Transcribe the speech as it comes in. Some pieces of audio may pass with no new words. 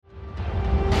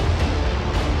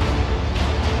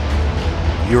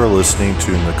You are listening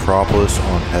to Necropolis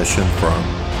on Hessian Front.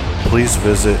 Please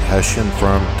visit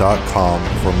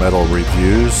hessianfront.com for metal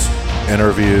reviews,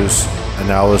 interviews,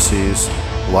 analyses,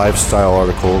 lifestyle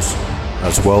articles,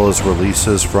 as well as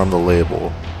releases from the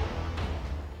label.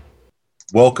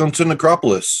 Welcome to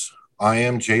Necropolis. I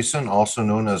am Jason, also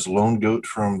known as Lone Goat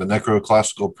from the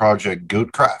necroclassical project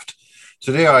Goatcraft.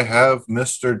 Today I have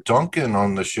Mr. Duncan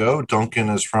on the show. Duncan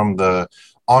is from the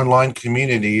online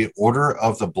community Order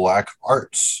of the Black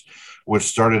Arts, which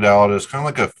started out as kind of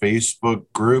like a Facebook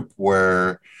group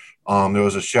where there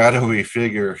was a shadowy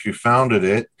figure who founded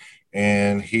it,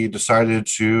 and he decided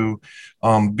to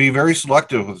be very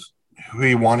selective with who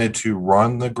he wanted to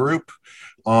run the group.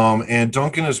 And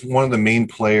Duncan is one of the main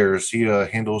players. He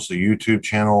handles the YouTube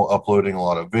channel, uploading a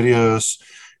lot of videos,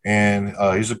 and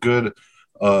he's a good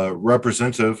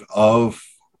representative of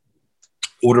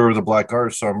Order of the Black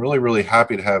Arts. So I'm really, really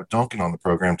happy to have Duncan on the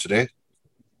program today.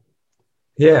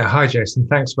 Yeah, hi Jason.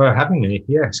 Thanks for having me.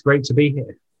 Yeah, it's great to be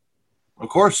here. Of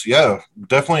course, yeah.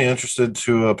 Definitely interested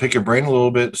to pick your brain a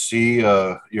little bit, see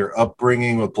your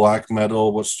upbringing with black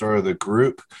metal, what started the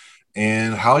group,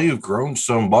 and how you've grown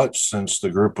so much since the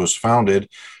group was founded.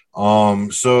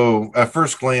 So at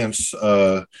first glance,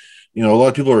 a lot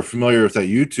of people are familiar with that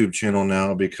YouTube channel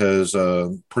now because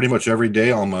pretty much every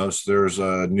day almost there's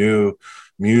a new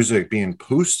music being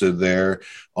posted there.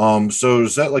 So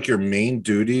is that like your main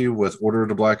duty with Order of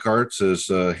the Black Arts, is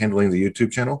handling the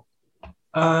YouTube channel?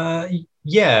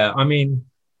 Yeah, I mean,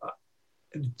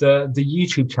 the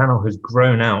YouTube channel has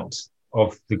grown out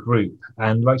of the group,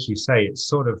 and like you say, it's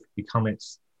sort of become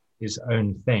its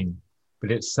own thing, but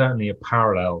it's certainly a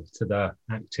parallel to the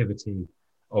activity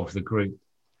of the group.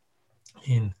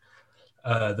 In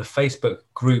the Facebook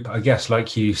group, I guess,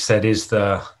 like you said, is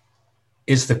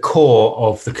the core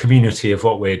of the community of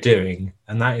what we're doing,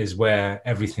 and that is where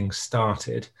everything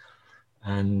started.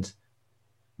 And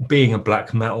being a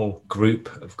black metal group,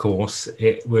 of course,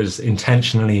 it was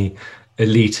intentionally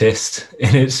elitist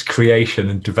in its creation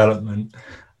and development,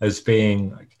 as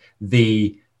being like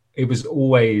it was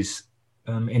always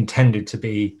intended to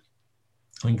be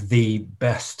like the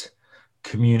best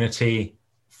community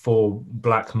for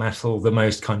black metal, the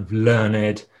most kind of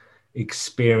learned,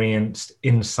 experienced,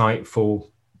 insightful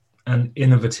and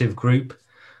innovative group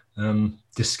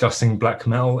discussing black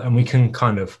metal. And we can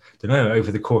kind of,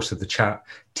 over the course of the chat,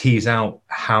 tease out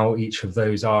how each of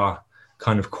those are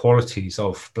kind of qualities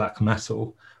of black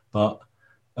metal. But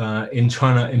in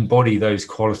trying to embody those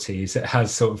qualities, it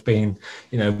has sort of been,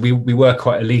 we were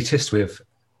quite elitist with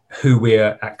who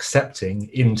we're accepting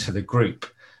into the group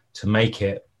to make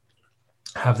it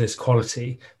have this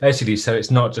quality, basically. So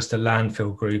it's not just a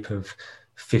landfill group of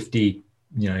 50,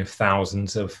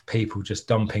 thousands of people just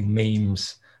dumping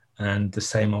memes and the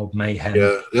same old mayhem.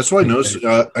 Yeah, that's what I noticed.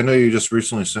 I know you just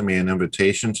recently sent me an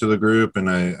invitation to the group, and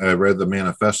I read the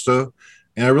manifesto,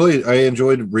 and I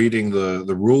enjoyed reading the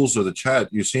rules of the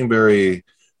chat. You seem very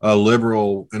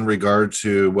liberal in regard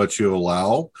to what you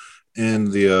allow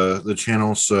in the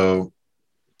channel. So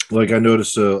like I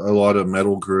noticed a lot of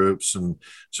metal groups, and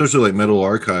especially like Metal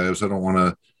Archives. I don't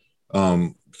want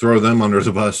to throw them under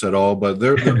the bus at all, but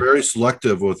they're very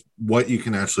selective with what you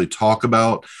can actually talk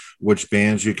about, which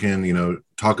bands you can,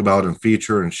 talk about and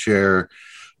feature and share.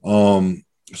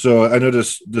 So I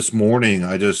noticed this morning,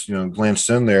 I just, glanced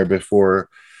in there before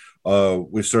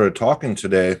we started talking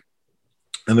today,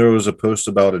 and there was a post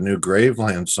about a new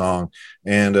Graveland song,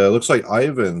 and it looks like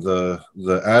Ivan, the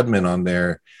admin on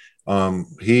there,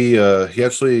 he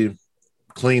actually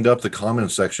cleaned up the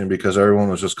comment section because everyone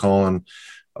was just calling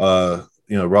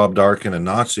Rob Darkin a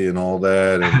Nazi and all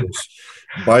that, and just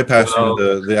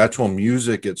bypassing the actual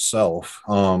music itself,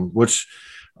 which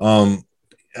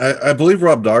I believe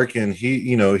Rob Darkin,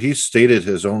 he stated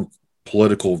his own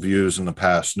political views in the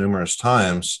past numerous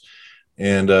times,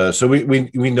 and so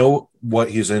we know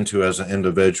what he's into as an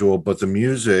individual, but the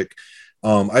music,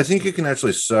 I think you can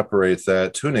actually separate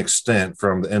that to an extent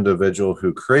from the individual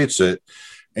who creates it,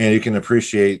 and you can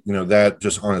appreciate, that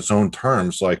just on its own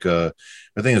terms. Like I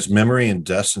think it's Memory and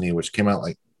Destiny, which came out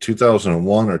like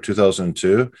 2001 or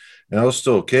 2002, and I was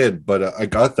still a kid, but I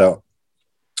got that,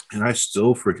 and I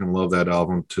still freaking love that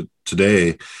album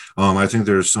today. I think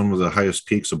there's some of the highest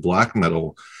peaks of black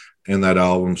metal in that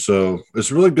album, so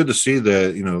it's really good to see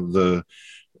that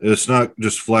it's not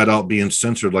just flat out being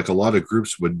censored like a lot of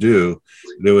groups would do.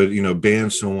 They would ban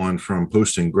someone from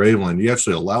posting Graveland. You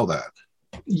actually allow that.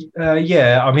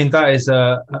 Yeah, I mean, that is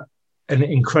an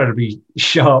incredibly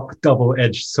sharp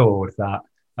double-edged sword. That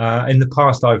in the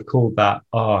past I've called that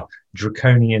our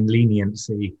draconian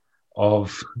leniency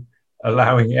of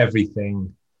allowing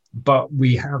everything but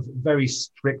we have very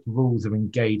strict rules of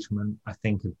engagement, I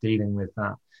think, of dealing with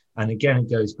that. And again, it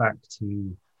goes back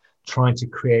to trying to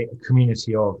create a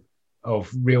community of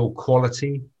real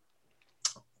quality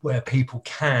where people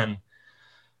can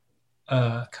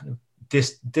kind of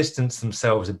distance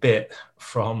themselves a bit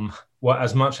from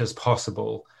as much as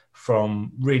possible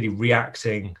from really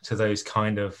reacting to those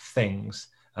kind of things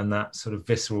and that sort of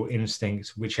visceral instinct,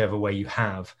 whichever way you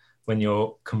have, when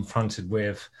you're confronted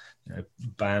with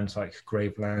bands like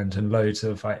Graveland and loads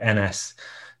of like NS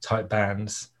type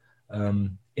bands.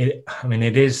 It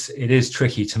is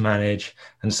tricky to manage,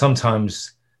 and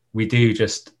sometimes we do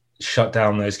just shut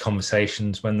down those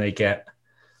conversations when they get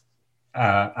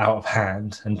out of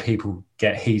hand and people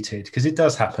get heated, because it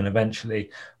does happen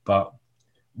eventually. But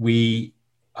we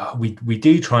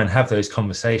do try and have those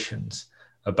conversations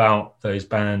about those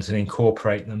bands and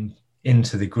incorporate them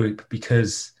into the group,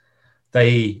 because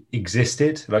they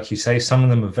existed, like you say. Some of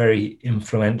them are very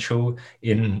influential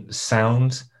in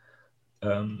sound,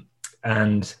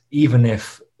 and even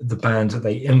if the bands that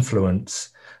they influence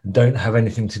don't have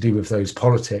anything to do with those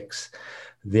politics,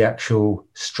 the actual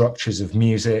structures of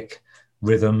music,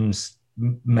 rhythms,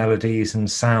 melodies and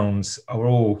sounds are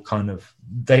all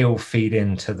they all feed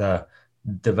into the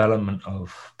development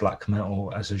of black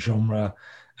metal as a genre,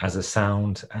 as a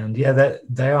sound. And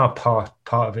they are part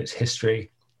of its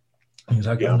history.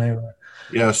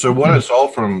 Yeah. So what I saw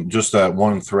from just that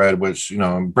one thread, which,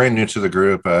 I'm brand new to the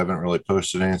group, I haven't really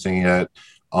posted anything yet.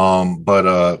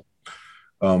 But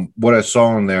what I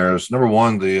saw in there is, number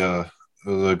one, the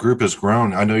group has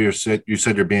grown. I know you said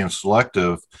you're being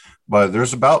selective, but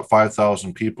there's about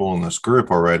 5,000 people in this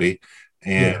group already.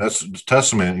 And that's a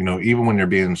testament, even when you're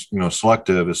being,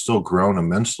 selective, it's still grown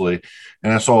immensely.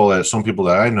 And I saw that some people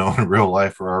that I know in real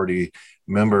life are already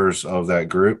members of that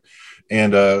group.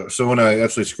 And so when I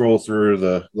actually scroll through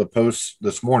the posts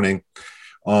this morning,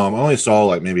 I only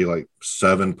saw maybe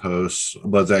 7 posts,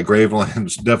 but that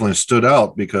Gravelands definitely stood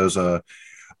out because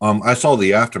I saw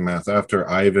the aftermath after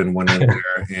Ivan went in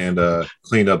there and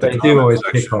cleaned up the comment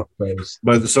section.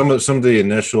 But some of the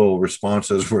initial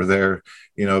responses were there,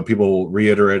 people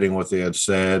reiterating what they had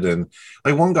said. And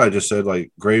one guy just said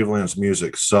Graveland's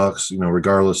music sucks,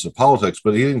 regardless of politics,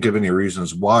 but he didn't give any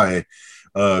reasons why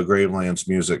Graveland's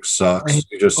music sucks.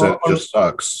 He just said it just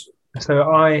sucks.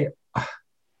 So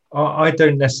I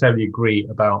don't necessarily agree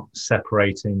about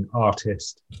separating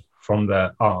artist from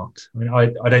the art. I mean,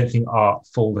 I don't think art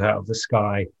falls out of the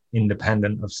sky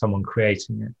independent of someone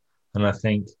creating it. And I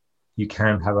think you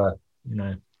can have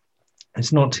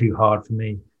it's not too hard for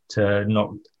me to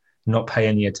not pay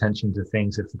any attention to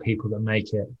things if the people that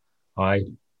make it, I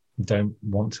don't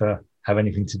want to have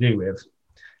anything to do with.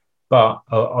 But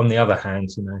on the other hand,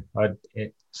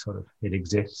 it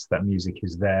exists, that music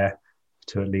is there,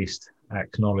 to at least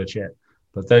acknowledge it.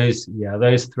 But those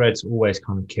threads always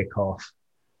kind of kick off.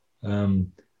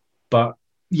 But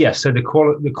yeah, so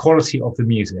the quality of the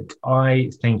music, I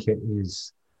think it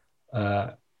is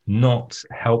not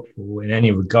helpful in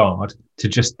any regard to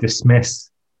just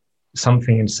dismiss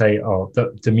something and say, oh,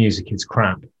 the music is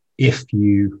crap, if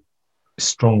you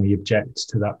strongly object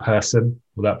to that person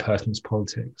or that person's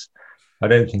politics. I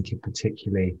don't think it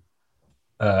particularly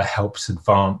helps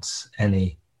advance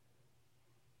any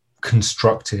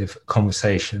constructive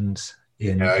conversations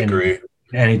in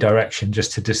any direction,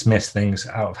 just to dismiss things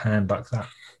out of hand like that.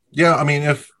 Yeah, I mean,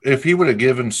 if he would have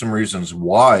given some reasons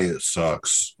why it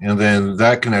sucks, and then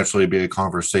that can actually be a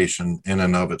conversation in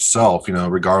and of itself,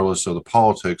 regardless of the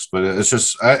politics. But it's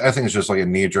just, I think it's just a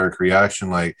knee-jerk reaction.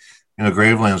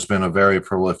 Graveland's been a very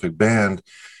prolific band.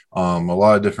 A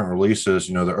lot of different releases.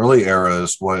 The early era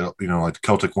is what, like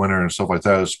Celtic Winter and stuff like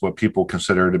that is what people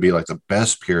consider to be the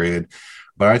best period.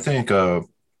 But I think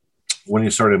when he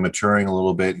started maturing a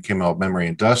little bit and came out Memory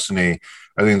and Destiny,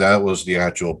 I think that was the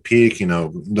actual peak.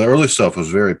 The early stuff was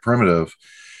very primitive.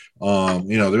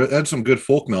 There had some good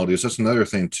folk melodies. That's another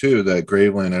thing too, that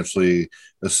Graveland actually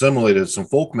assimilated some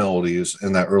folk melodies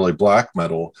in that early black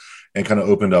metal and kind of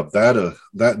opened up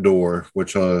that door,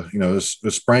 which is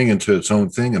sprang into its own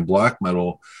thing in black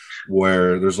metal,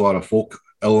 where there's a lot of folk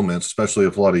elements, especially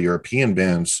with a lot of European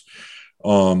bands.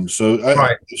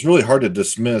 It's really hard to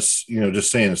dismiss,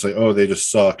 just saying it's oh, they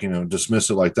just suck, dismiss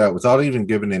it like that without even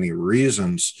giving any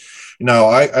reasons.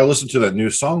 I listened to that new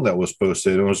song that was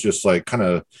posted, and it was just kind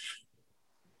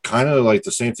of like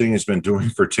the same thing he's been doing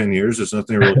for 10 years. It's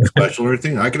nothing really special or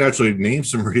anything. I could actually name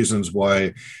some reasons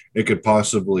why it could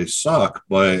possibly suck,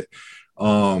 but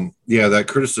that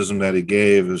criticism that he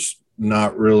gave is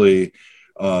not really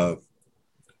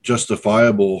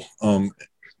justifiable.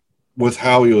 with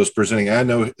how he was presenting. I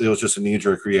know it was just a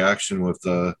knee-jerk reaction with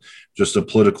just the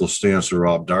political stance of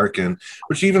Rob Darkin,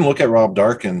 which you even look at Rob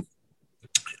Darkin,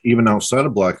 even outside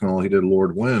of black metal, he did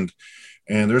Lord Wind.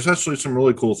 And there's actually some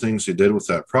really cool things he did with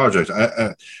that project.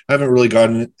 I haven't really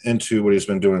gotten into what he's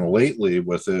been doing lately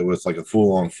with it, with like a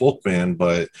full-on folk band,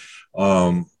 but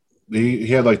he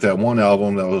had like that one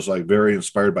album that was like very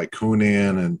inspired by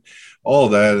Conan and all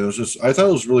of that. It was just, I thought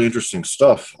it was really interesting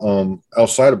stuff.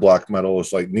 Outside of black metal,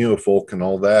 it's like neo folk and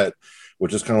all that,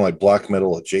 which is kind of like black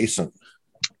metal adjacent.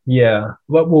 Yeah.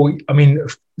 Well, I mean,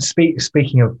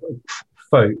 speaking of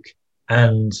folk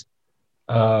and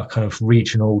kind of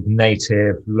regional,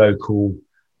 native, local,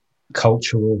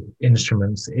 cultural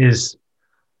instruments, is,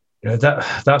 you know,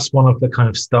 that's one of the kind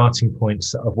of starting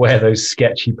points of where those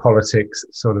sketchy politics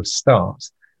sort of start.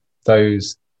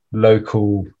 Those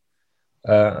local,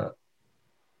 that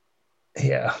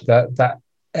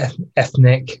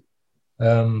ethnic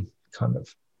kind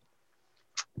of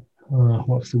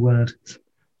what's the word?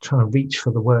 Trying to reach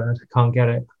for the word, can't get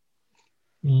it.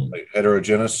 Like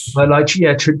heterogeneous, like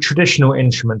yeah, traditional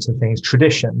instruments and things.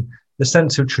 Tradition, the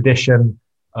sense of tradition,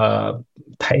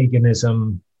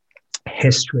 paganism,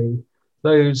 history.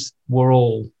 Those were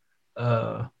all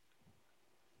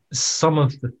some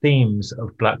of the themes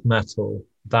of black metal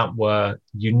that were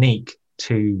unique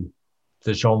to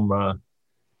the genre.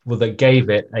 Well, that gave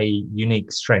it a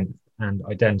unique strength and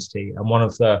identity. And one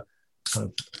of the kind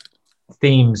of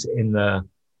themes in the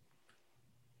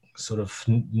sort of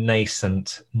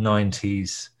nascent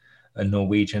 90s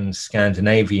Norwegian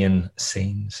Scandinavian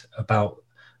scenes about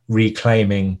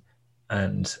reclaiming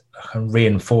and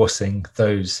reinforcing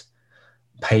those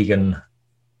pagan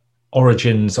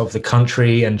origins of the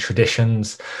country and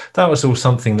traditions. That was all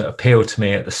something that appealed to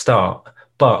me at the start.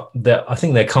 But I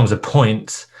think there comes a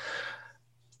point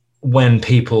when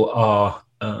people are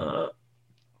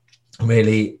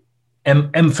really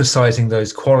emphasizing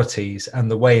those qualities, and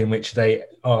the way in which they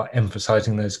are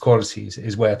emphasizing those qualities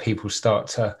is where people start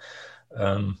to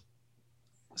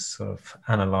sort of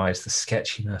analyze the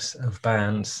sketchiness of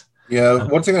bands. Yeah,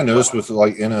 one thing I noticed with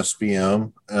like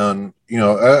NSBM, and you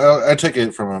know, I take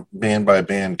it from a band by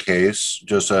band case,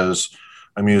 just as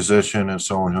a musician and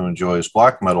someone who enjoys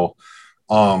black metal.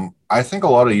 I think a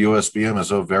lot of USBM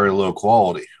is of very low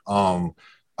quality.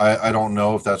 I don't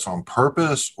know if that's on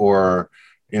purpose, or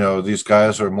you know, these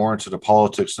guys are more into the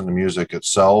politics than the music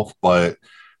itself. But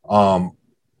I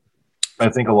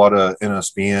think a lot of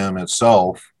NSBM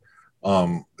itself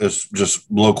is just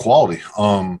low quality.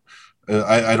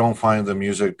 I don't find the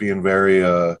music being very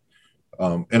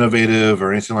innovative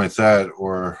or anything like that,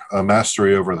 or a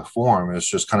mastery over the form. It's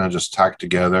just kind of just tacked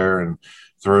together and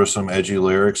throw some edgy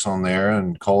lyrics on there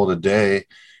and call it a day.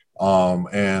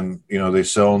 And you know, they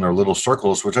sell in their little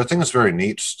circles, which I think is very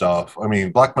neat stuff. I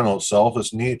mean, black metal itself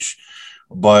is niche,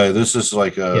 but this is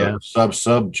like a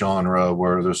sub genre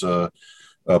where there's a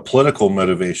political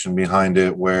motivation behind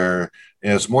it, where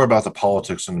it's more about the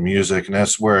politics and the music, and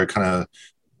that's where it kind of,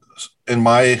 in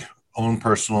my own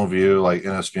personal view, like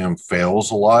NSBM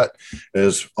fails a lot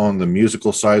is on the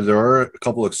musical side. There are a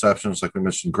couple exceptions, like we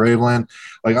mentioned Graveland.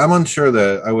 Like, I'm unsure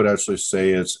that I would actually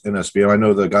say it's NSBM. I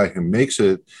know the guy who makes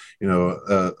it, you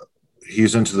know,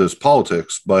 he's into this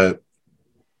politics, but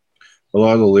a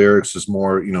lot of the lyrics is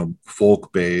more, you know,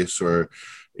 folk based or,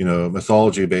 you know,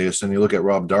 mythology based. And you look at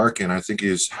Rob Darkin, I think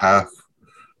he's half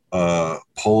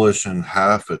Polish and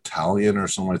half Italian or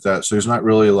something like that. So he's not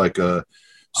really like a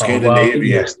Scandinavian. Well,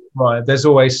 yes, right. There's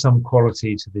always some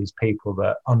quality to these people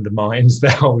that undermines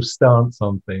their whole stance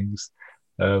on things.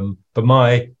 But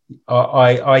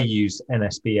I use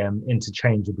NSBM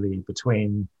interchangeably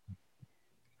between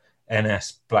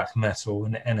NS black metal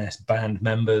and NS band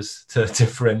members to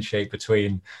differentiate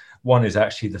between. One is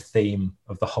actually the theme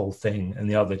of the whole thing, and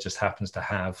the other just happens to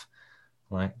have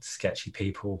like sketchy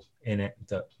people in it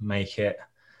that make it.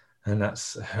 And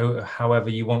that's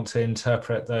however you want to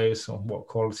interpret those, or what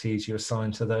qualities you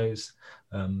assign to those.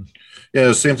 Yeah,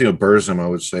 the same thing with Burzum, I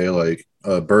would say. Like,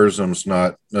 Burzum's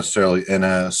not necessarily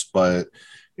NS, but,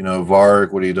 you know,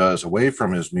 Varg, what he does away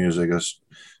from his music is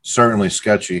certainly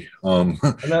sketchy. And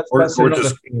that's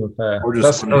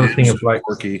another thing of like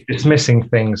quirky, dismissing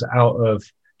things out of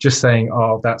just saying,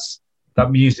 oh,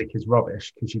 that music is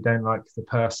rubbish because you don't like the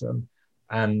person.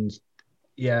 And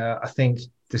yeah, I think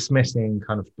dismissing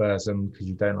kind of Burzum because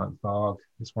you don't like Varg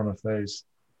is one of those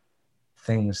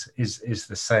things is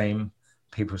the same.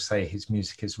 People say his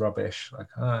music is rubbish. Like,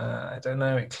 I don't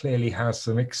know. It clearly has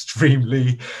some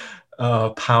extremely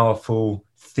powerful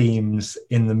themes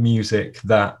in the music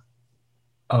that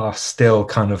are still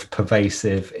kind of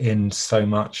pervasive in so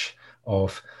much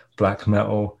of black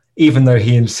metal. even though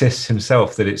he insists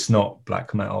himself that it's not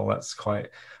black metal. That's quite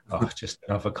just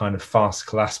another kind of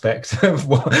farcical aspect of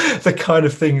the kind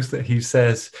of things that he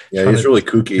says. Yeah, he's really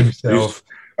kooky. Himself.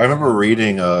 I remember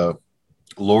reading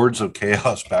Lords of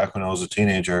Chaos back when I was a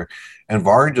teenager, and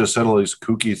Varg just said all these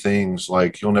kooky things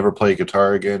like he'll never play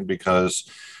guitar again because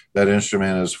that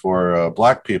instrument is for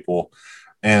black people.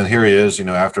 And here he is,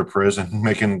 after prison,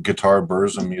 making guitar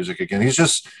burzum music again. He's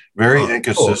just very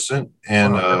inconsistent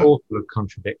and all full of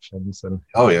contradictions. And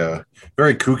oh yeah,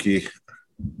 very kooky.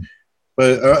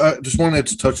 But I just wanted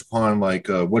to touch upon like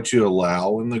what you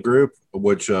allow in the group,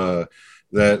 which that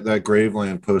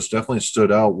Graveland post definitely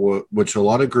stood out. Which a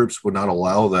lot of groups would not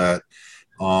allow that.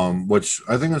 Which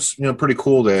I think is pretty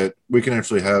cool that we can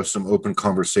actually have some open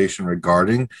conversation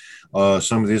regarding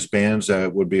some of these bands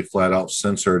that would be flat out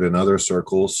censored in other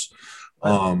circles.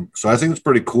 So I think it's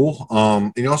pretty cool.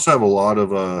 And you also have a lot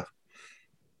of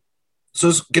so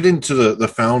let's get into the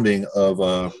founding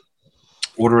of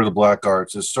Order of the Black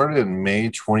Arts. It started in May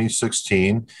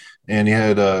 2016, and he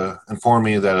had informed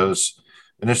me that it was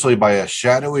initially by a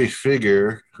shadowy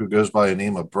figure who goes by the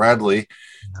name of Bradley.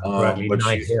 Bradley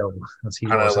Nighthill,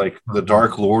 kind of like the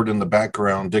Dark Lord in the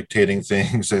background dictating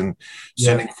things and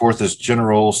sending forth his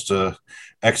generals to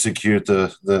execute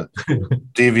the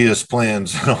devious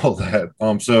plans and all that.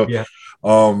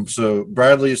 So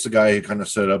Bradley is the guy who kind of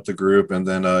set up the group, and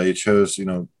then he chose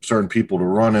certain people to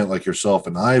run it, like yourself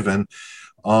and Ivan.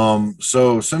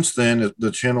 So since then,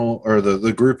 the channel or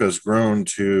the group has grown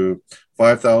to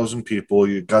 5,000 people.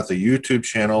 You've got the YouTube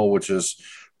channel, which is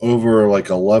over like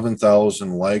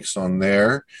 11,000 likes on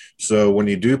there. So when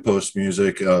you do post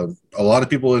music, a lot of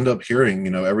people end up hearing,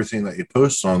 everything that you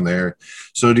post on there.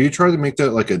 So do you try to make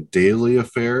that like a daily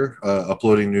affair,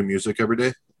 uploading new music every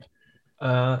day?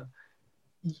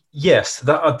 Yes,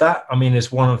 that I mean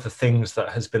is one of the things that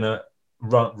has been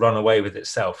run away with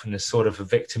itself and is sort of a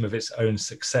victim of its own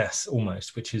success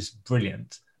almost, which is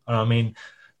brilliant. I mean,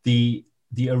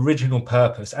 the original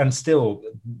purpose and still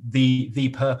the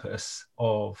purpose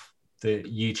of the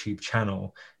YouTube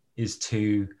channel is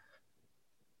to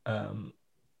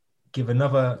give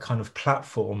another kind of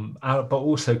platform out, but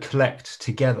also collect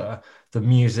together the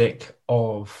music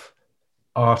of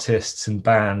artists and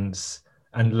bands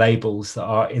and labels that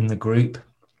are in the group.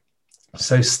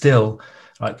 So still,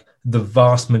 like the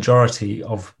vast majority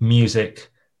of music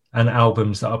and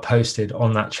albums that are posted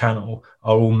on that channel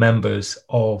are all members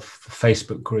of the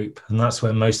Facebook group. And that's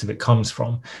where most of it comes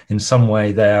from. In some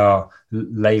way, they are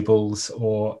labels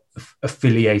or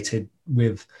affiliated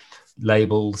with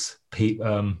labels,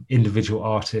 individual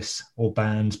artists or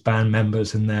bands, band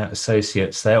members and their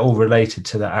associates. They're all related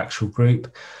to the actual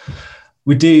group.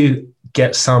 We do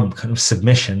get some kind of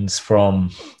submissions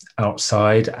from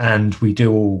outside, and we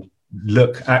do all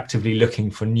actively looking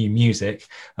for new music,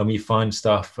 and we find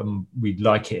stuff and we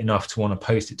like it enough to want to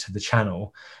post it to the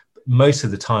channel. Most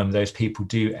of the time those people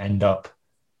do end up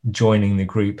joining the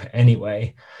group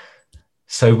anyway.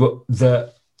 So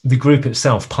the group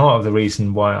itself, part of the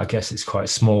reason why I guess it's quite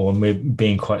small and we're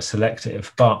being quite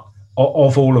selective, but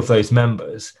of all of those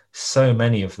members, so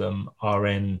many of them are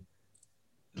in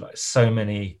like so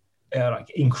many like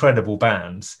incredible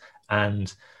bands,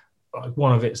 and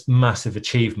one of its massive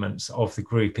achievements of the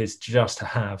group is just to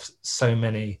have so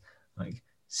many like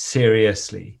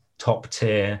seriously top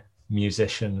tier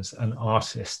musicians and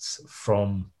artists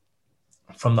from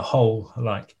the whole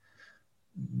like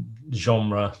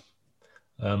genre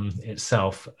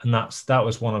itself. And that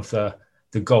was one of the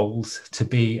goals, to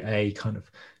be a kind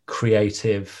of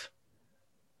creative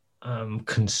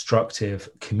constructive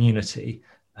community,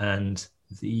 and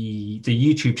the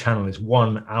YouTube channel is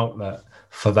one outlet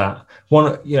for that.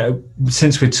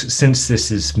 Since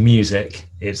this is music,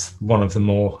 it's one of the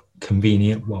more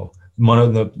convenient, one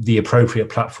of the appropriate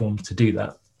platforms to do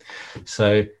that.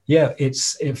 So yeah, it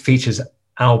features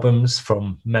albums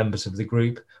from members of the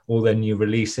group, all their new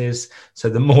releases. So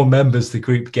the more members the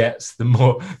group gets, the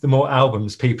more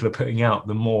albums people are putting out,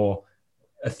 the more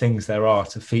things there are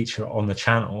to feature on the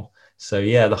channel. So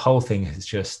yeah, the whole thing has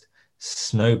just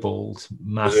snowballed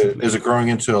massively. Is it growing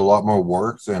into a lot more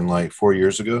work than like 4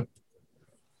 years ago?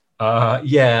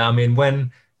 Yeah, I mean, I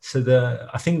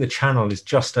think the channel is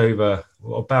just over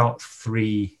about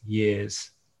 3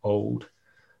 years old.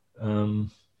 I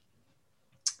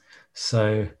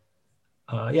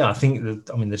think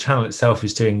the channel itself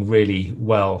is doing really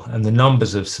well, and the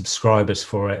numbers of subscribers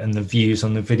for it and the views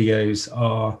on the videos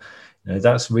are,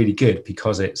 that's really good,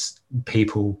 because it's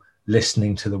people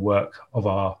listening to the work of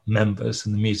our members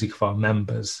and the music of our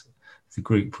members, the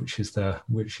group, which is the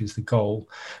goal.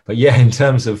 But yeah, in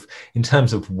terms of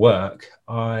work,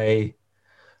 I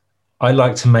I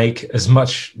like to make as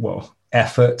much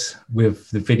effort with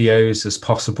the videos as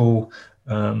possible,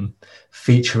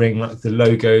 featuring like the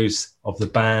logos of the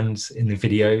bands in the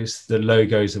videos, the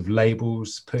logos of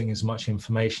labels, putting as much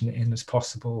information in as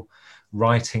possible,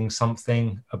 writing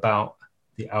something about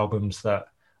the albums that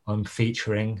I'm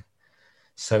featuring.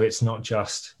 So it's not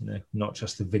just, not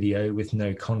just a video with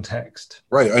no context.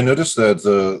 Right. I noticed that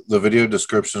the video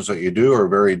descriptions that you do are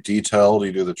very detailed.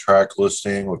 You do the track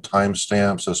listing with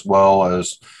timestamps as well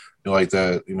as like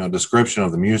that, description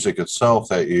of the music itself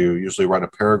that you usually write a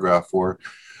paragraph for.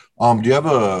 Do you have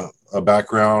a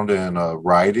background in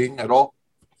writing at all?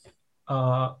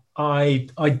 I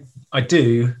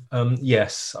do.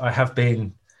 Yes, I have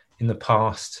been in the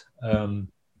past.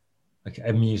 Like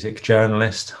a music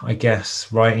journalist, I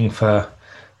guess, writing for,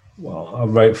 I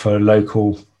wrote for a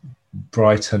local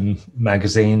Brighton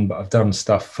magazine, but I've done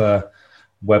stuff for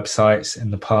websites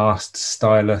in the past.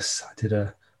 Stylus, I did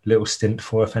a little stint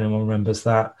for, if anyone remembers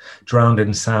that. Drowned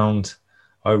in Sound,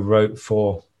 I wrote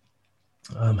for,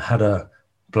 had a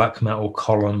black metal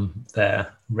column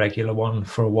there, regular one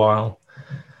for a while.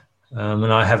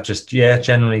 And I have just,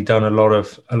 generally done a lot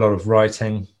of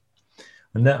writing.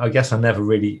 And I guess I never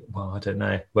really, I don't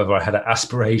know whether I had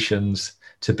aspirations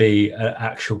to be an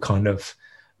actual kind of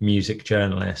music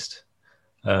journalist.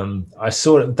 I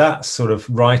saw that sort of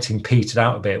writing petered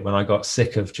out a bit when I got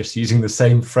sick of just using the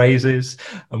same phrases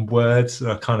and words.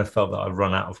 And I kind of felt that I'd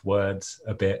run out of words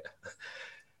a bit.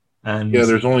 And yeah,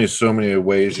 there's only so many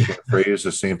ways you can phrase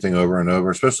the same thing over and over,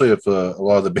 especially if a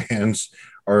lot of the bands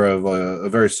are of a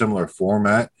very similar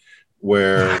format,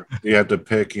 where you have to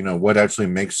pick, what actually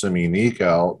makes them unique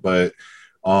out, but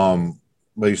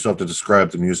you still have to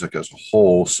describe the music as a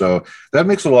whole. So that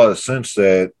makes a lot of sense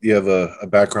that you have a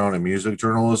background in music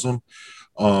journalism,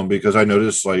 because I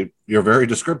noticed like you're very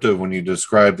descriptive when you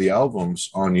describe the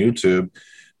albums on YouTube.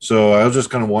 So I was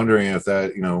just kind of wondering if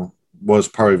that, was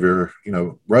part of your,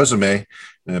 resume,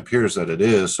 and it appears that it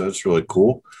is. So it's really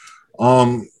cool.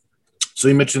 So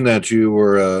you mentioned that you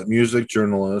were a music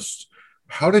journalist.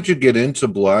 How did you get into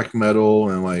black metal,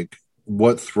 and like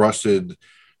what thrusted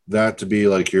that to be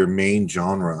like your main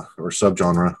genre or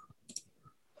subgenre?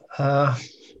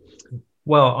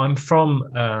 Well, I'm from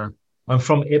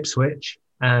Ipswich,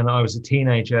 and I was a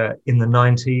teenager in the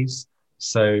 90s.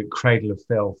 So Cradle of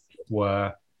Filth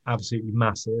were absolutely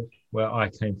massive where I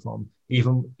came from.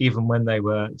 Even when they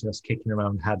were just kicking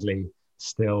around Hadley,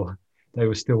 they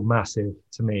were still massive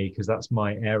to me, because that's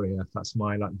my area, that's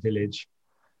my like village.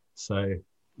 So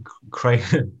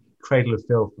Cradle of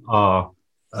Filth are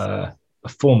a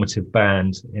formative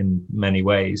band in many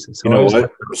ways. So you know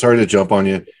what? Sorry to jump on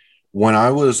you. When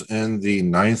I was in the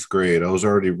 9th grade, I was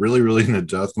already really, really into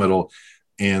death metal.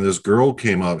 And this girl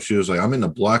came up. She was like, I'm into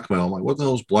black metal. I'm like, what the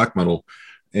hell is black metal?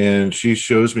 And she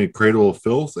shows me Cradle of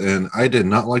Filth, and I did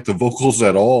not like the vocals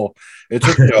at all. It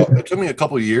took me a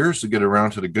couple of years to get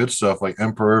around to the good stuff like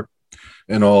Emperor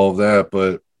and all of that.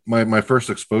 But my first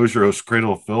exposure was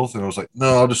Cradle of Filth, and I was like,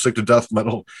 no, I'll just stick to death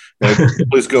metal.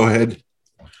 Please go ahead.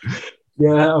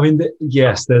 Yeah, I mean,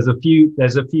 yes, there's a few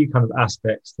kind of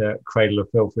aspects to Cradle of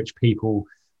Filth which people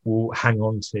will hang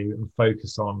on to and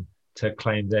focus on to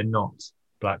claim they're not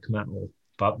black metal,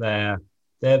 but they're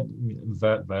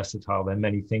versatile. They're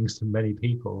many things to many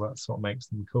people. That's what makes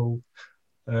them cool.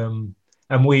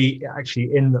 And we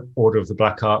actually, in the Order of the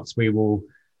Black Arts, we will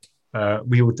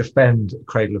defend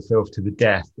Cradle of Filth to the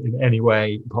death in any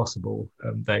way possible.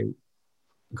 They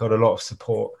got a lot of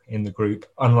support in the group,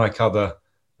 unlike other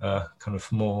kind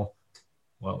of more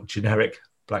generic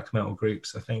black metal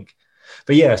groups, I think.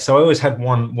 But yeah, so I always had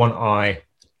one eye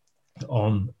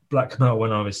on black metal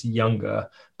when I was younger,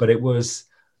 but it was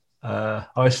I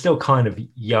was still kind of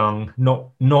young,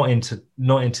 not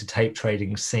into tape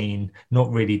trading scene,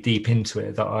 not really deep into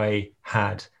it, that I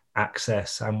had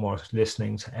access and was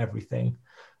listening to everything.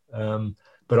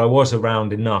 But I was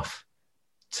around enough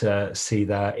to see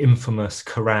the infamous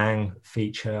Kerrang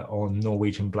feature on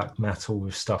Norwegian black metal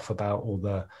with stuff about all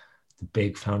the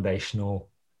big foundational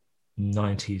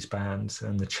 90s bands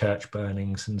and the church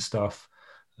burnings and stuff.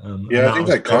 I think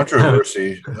that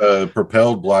controversy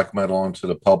propelled black metal into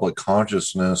the public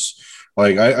consciousness.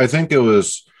 Like, I think it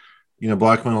was,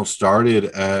 black metal started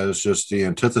as just the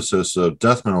antithesis of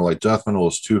death metal. Like, death metal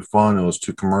was too fun, it was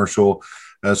too commercial.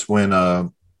 That's when,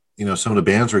 some of the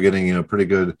bands were getting, pretty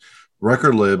good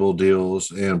record label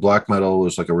deals, and black metal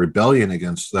was like a rebellion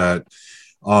against that.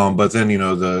 But then,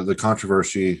 the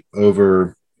controversy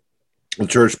over the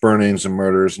church burnings and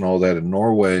murders and all that in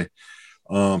Norway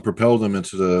propelled them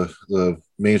into the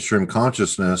mainstream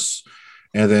consciousness.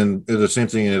 And then the same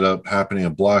thing ended up happening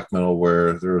in black metal,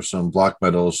 where there were some black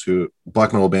metal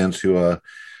bands who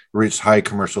reached high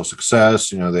commercial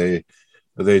success. You know, they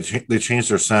changed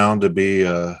their sound to be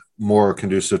more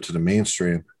conducive to the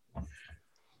mainstream.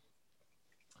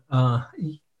 Uh,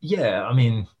 yeah, I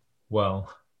mean,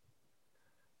 well,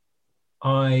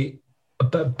 I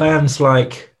but bands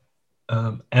like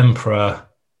Emperor,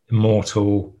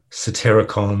 Immortal,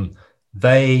 Satyricon,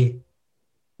 they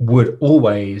would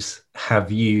always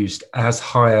have used as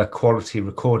higher quality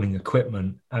recording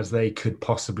equipment as they could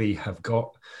possibly have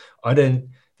got. I don't.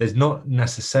 There's not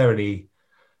necessarily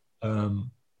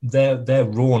their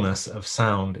rawness of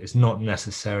sound is not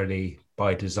necessarily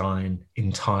by design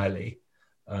entirely.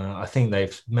 I think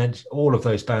they've mentioned all of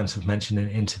those bands have mentioned in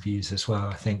interviews as well.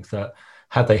 I think that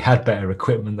had they had better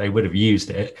equipment, they would have used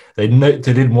it. They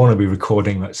didn't want to be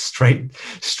recording like straight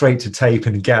to tape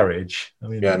in a garage. I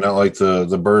mean, Yeah, not like the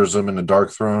Burzum and the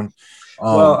Darkthrone.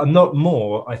 well, I'm not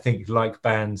more. I think like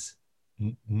bands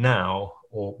now,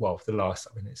 or well, the last.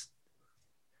 I mean, it's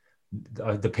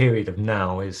the period of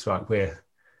now is like we're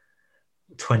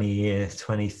 20 years,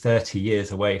 20, 30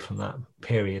 years away from that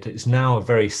period. It's now a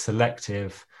very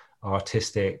selective,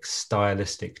 artistic,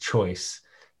 stylistic choice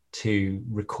to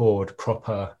record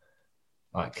proper,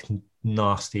 like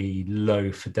nasty,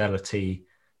 low fidelity,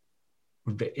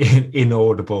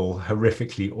 inaudible,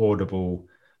 horrifically audible,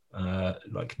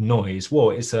 like noise.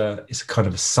 Well, it's a kind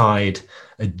of a side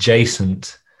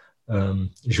adjacent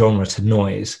genre to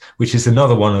noise, which is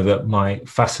another one of my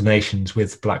fascinations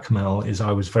with black metal. Is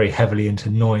I was very heavily into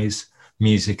noise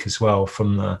music as well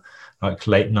from the like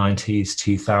late 90s,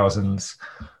 2000s,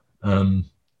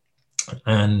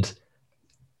 and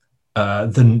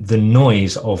the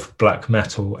noise of black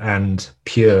metal and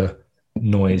pure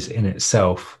noise in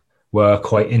itself were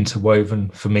quite interwoven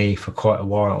for me for quite a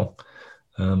while.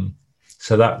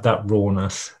 So that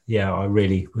rawness, yeah, I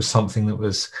really was something that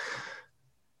was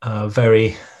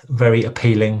very, very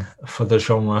appealing for the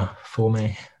genre for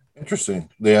me. Interesting.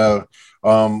 Yeah.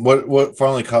 What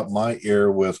finally caught my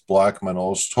ear with black metal, I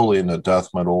was totally into death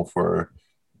metal for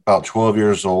about 12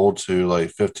 years old to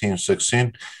like 15,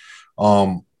 16.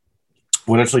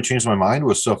 What actually changed my mind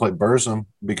was stuff like Burzum,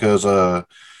 because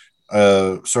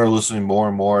started listening more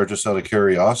and more just out of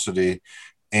curiosity,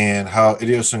 and how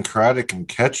idiosyncratic and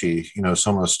catchy, you know,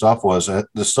 some of the stuff was.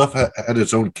 The stuff had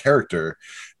its own character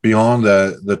beyond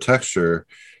the texture.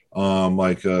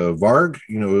 Like Varg,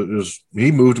 you know,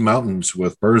 he moved mountains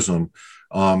with Burzum.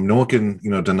 No one can,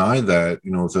 you know, deny that,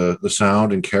 you know, the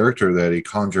sound and character that he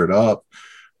conjured up.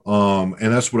 And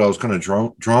that's what I was kind of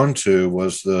drawn to,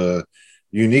 was the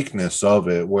uniqueness of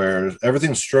it, where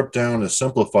everything's stripped down and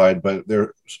simplified, but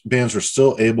their bands are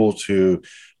still able to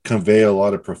convey a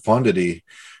lot of profundity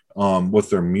with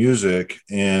their music.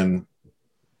 And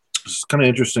it's kind of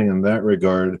interesting in that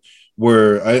regard,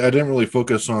 where I didn't really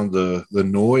focus on the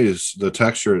noise, the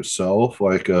texture itself.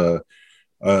 Like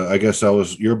I guess that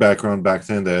was your background back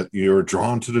then, that you were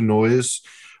drawn to the noise.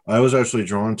 I was actually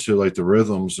drawn to like the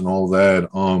rhythms and all that.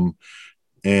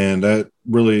 And that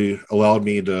really allowed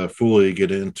me to fully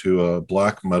get into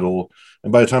black metal.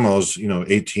 And by the time I was, you know,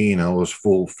 18, I was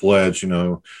full fledged, you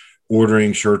know,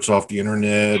 ordering shirts off the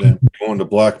internet and going to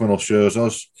black metal shows.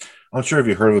 I'm not sure if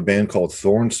you heard of a band called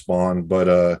Thornspawn, but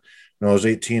when I was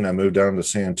 18, I moved down to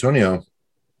San Antonio,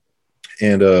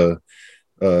 and I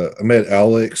met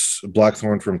Alex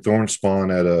Blackthorn from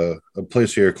Thornspawn at a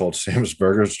place here called Sam's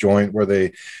Burgers Joint, where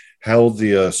they held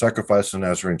the Sacrifice of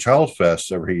Nazarene Child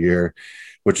Fest every year,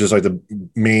 which is like the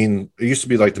main, it used to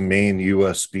be like the main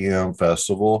USBM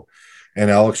festival. And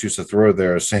Alex used to throw it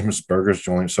there at Sam's Burgers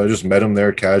Joint. So I just met him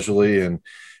there casually and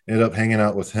ended up hanging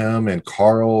out with him and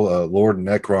Carl, Lord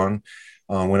Necron.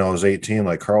 When I was 18,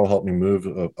 like Carl helped me move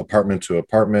apartment to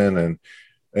apartment,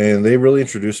 and they really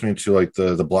introduced me to like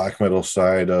the black metal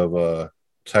side of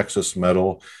Texas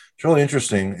metal. It's really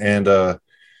interesting. And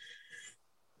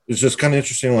it's just kind of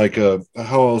interesting, like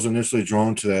how I was initially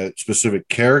drawn to that specific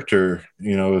character,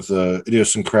 you know, with the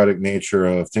idiosyncratic nature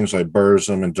of things like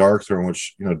Burzum and Darkthrone,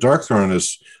 which, you know, Darkthrone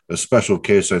is a special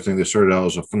case. I think they started out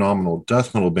as a phenomenal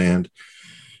death metal band,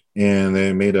 and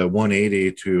they made a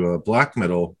 180 to black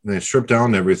metal, and they stripped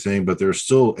down everything, but they're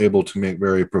still able to make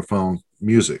very profound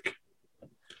music.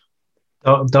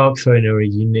 Darkthrone are a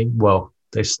unique. Well,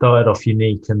 they started off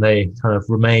unique, and they kind of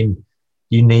remain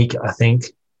unique. I think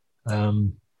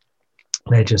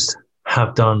they just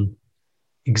have done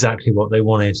exactly what they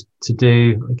wanted to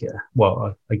do.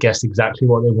 I guess exactly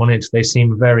what they wanted. They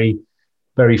seem very,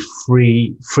 very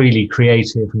freely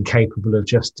creative and capable of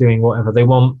just doing whatever they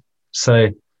want. So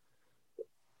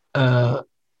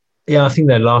Yeah, I think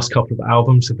their last couple of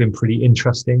albums have been pretty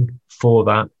interesting for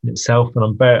that in itself,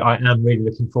 and I am really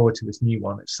looking forward to this new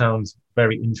one. It sounds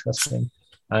very interesting.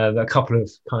 A couple of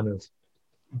kind of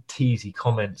teasy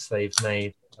comments they've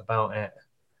made about it.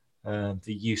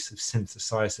 The use of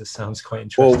synthesizers sounds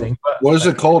quite Well, interesting. what is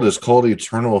it called? It's called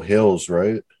Eternal Hills,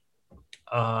 right?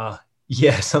 Uh,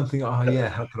 yeah, something. Oh, yeah.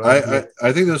 How could I I, forget?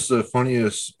 I think that's the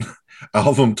funniest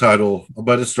album title,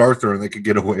 but it's Darkthrone. They could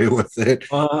get away with it.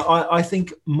 I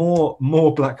think more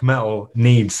black metal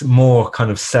needs more kind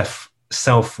of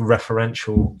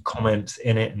self-referential comments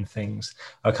in it and things.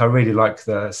 Like I really like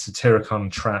the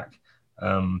Satyricon track,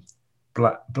 um,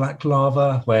 Black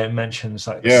Lava, where it mentions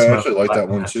like the Yeah, I smell actually of like black that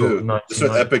one metal of too. It's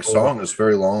an epic 1994. song. It's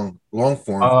very long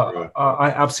form.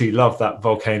 I absolutely love that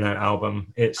Volcano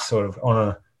album. It's sort of on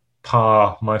a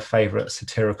par my favorite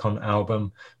Satyricon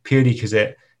album, purely because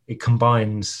it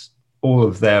combines all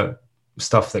of their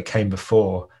stuff that came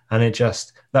before, and it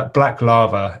just that Black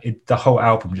Lava, the whole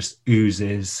album just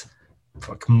oozes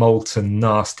like molten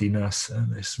nastiness,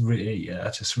 and it's really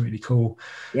just really cool.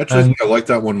 I actually And think I like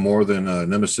that one more than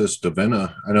Nemesis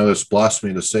Divina. I know it's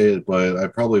blasphemy to say it, but I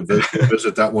probably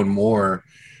visit that one more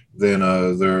than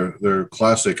their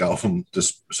classic album,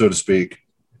 so to speak.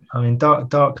 I mean,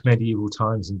 dark medieval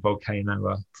times and Volcano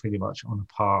are pretty much on a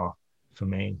par for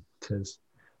me because,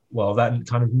 well, that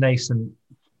kind of nascent,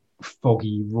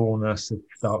 foggy rawness of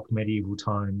dark medieval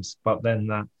times, but then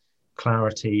that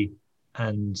clarity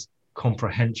and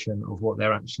comprehension of what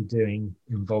they're actually doing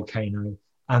in Volcano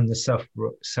and the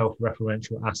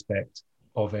self-referential aspect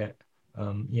of it,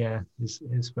 yeah,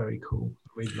 is very cool. I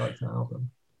really like that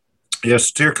album.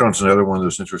 Yes, Tearcon's another one of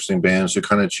those interesting bands who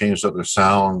kind of changed up their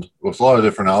sound with a lot of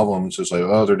different albums. It's like,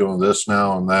 oh, they're doing this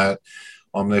now and that.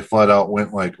 They flat out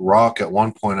went like rock at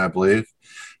one point, I believe.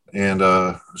 And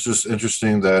it's just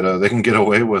interesting that they can get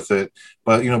away with it.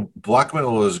 But, black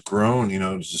metal has grown,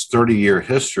 it's just 30-year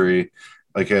history,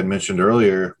 like I had mentioned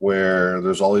earlier, where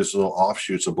there's all these little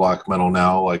offshoots of black metal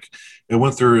now. Like it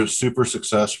went through a super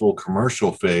successful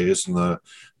commercial phase in the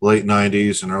late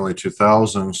 90s and early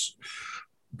 2000s.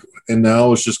 And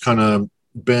now it's just kind of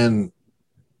been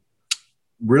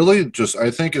really just,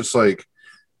 I think it's like,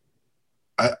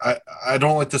 I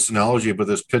don't like this analogy, but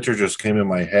this picture just came in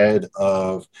my head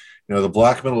of, the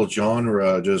black metal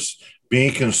genre just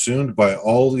being consumed by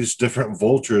all these different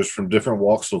vultures from different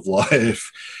walks of life.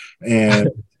 And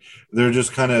they're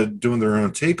just kind of doing their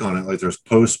own take on it. Like there's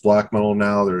post black metal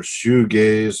now, there's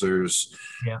shoegaze, there's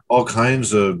Yeah. all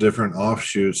kinds of different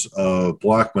offshoots of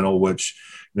black metal, which,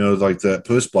 like that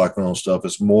post black metal stuff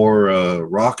is more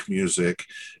rock music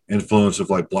influence of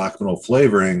like black metal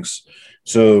flavorings.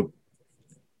 So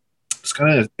it's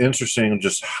kind of interesting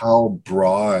just how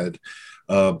broad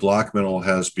black metal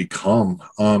has become.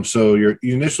 So you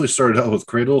initially started out with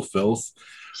Cradle of Filth,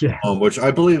 Yeah. which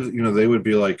I believe, they would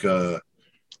be like, I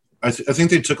think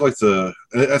they took like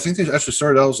I think they actually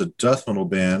started out as a death metal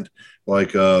band,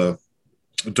 like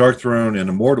Darkthrone and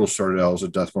Immortal started out as a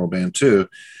death metal band too.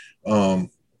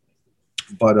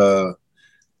 But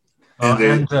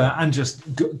and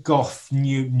just goth,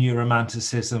 new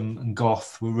romanticism and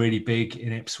goth were really big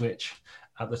in Ipswich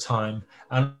at the time,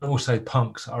 and also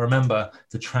punks. I remember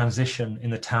the transition in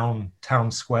the town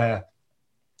square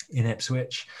in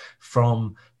Ipswich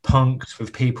from punks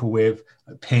with people with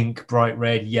pink, bright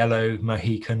red, yellow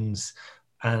Mohicans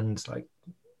and like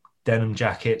denim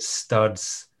jackets,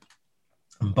 studs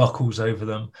and buckles over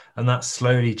them, and that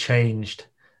slowly changed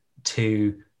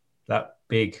to that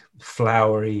big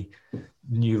flowery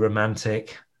new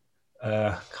romantic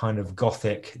kind of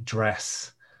gothic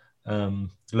dress,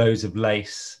 loads of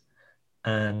lace,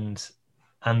 and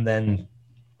then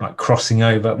like crossing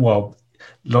over, well,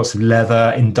 lots of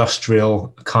leather, industrial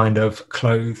kind of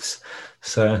clothes.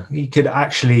 So you could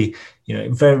actually,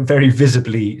 very very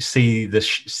visibly see the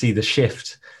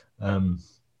shift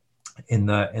in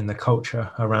the culture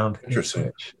around interesting.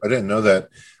 Ipswich. I didn't know that.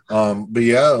 But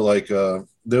yeah, like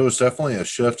there was definitely a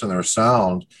shift in their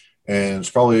sound, and it's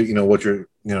probably what you're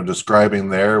describing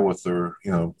there with their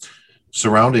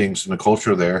surroundings and the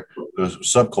culture there, the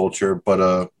subculture.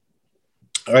 But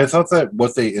I thought that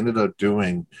what they ended up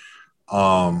doing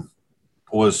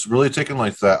was really taking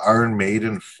like that Iron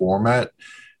Maiden format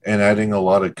and adding a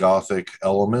lot of gothic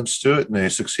elements to it, and they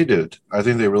succeeded. I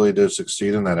think they really did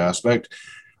succeed in that aspect.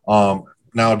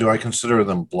 Now, do I consider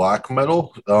them black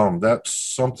metal? That's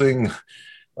something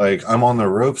like I'm on the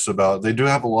ropes about. They do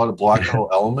have a lot of black metal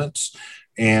elements,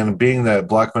 and being that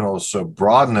black metal is so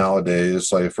broad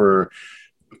nowadays, like for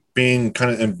being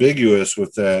kind of ambiguous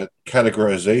with that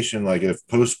categorization, like if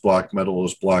post black metal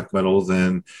is black metal,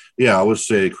 then yeah, I would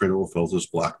say Cradle of Filth is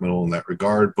black metal in that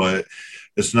regard. But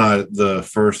it's not the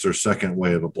first or second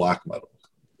wave of black metal.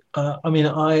 I mean,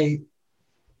 I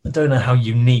don't know how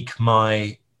unique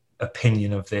my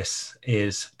opinion of this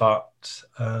is, but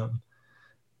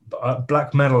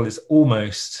black metal is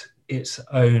almost its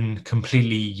own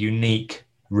completely unique,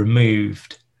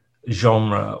 removed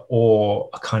genre or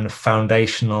a kind of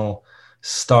foundational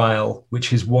style,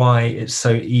 which is why it's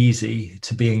so easy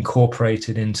to be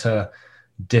incorporated into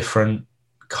different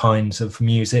kinds of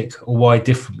music, or why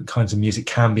different kinds of music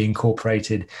can be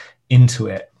incorporated into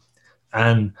it.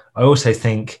 And I also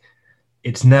think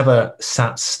it's never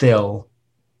sat still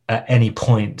at any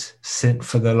point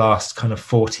for the last kind of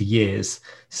 40 years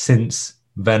since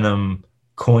Venom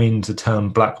coined the term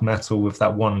black metal with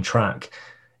that one track.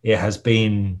 It has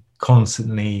been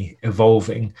constantly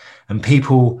evolving, and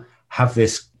people have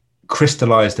this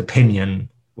crystallized opinion,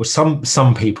 or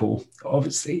some people,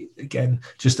 obviously, again,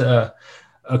 just a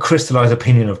crystallized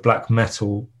opinion of black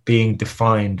metal being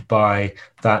defined by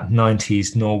that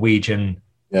 90s Norwegian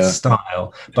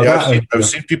style. But I've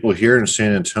seen people here in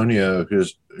San Antonio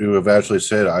who have actually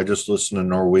said, I just listen to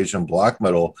Norwegian black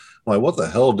metal. I'm like, what the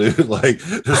hell, dude? Like,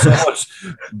 there's so much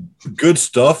good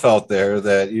stuff out there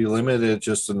that you limit it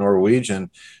just to Norwegian.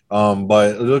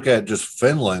 But look at just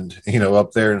Finland,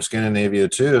 up there in Scandinavia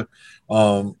too.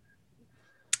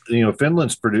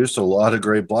 Finland's produced a lot of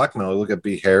great black metal. Look at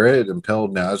Beherit,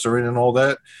 Impaled Nazarene, and all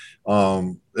that.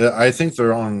 I think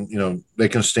they're on, they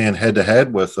can stand head to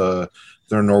head with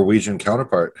their Norwegian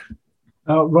counterpart.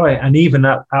 Right. And even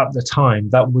at the time,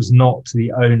 that was not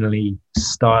the only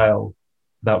style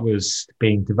that was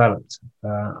being developed.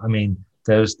 I mean,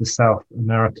 there's the South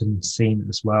American scene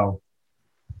as well,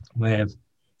 where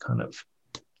kind of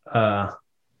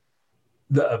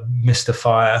the Mr.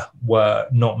 Fire were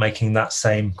not making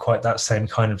quite that same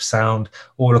kind of sound.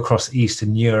 All across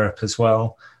Eastern Europe as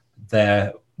well,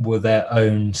 there were their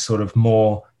own sort of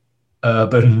more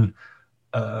urban,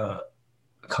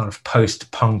 kind of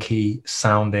post-punky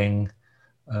sounding,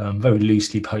 very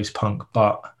loosely post-punk,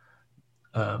 but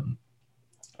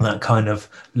that kind of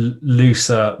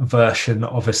looser version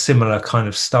of a similar kind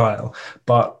of style.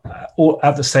 But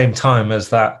at the same time as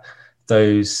that,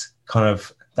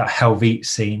 that Helvete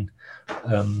scene,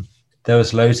 there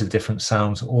was loads of different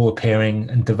sounds all appearing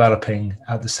and developing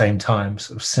at the same time,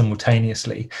 sort of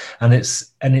simultaneously, and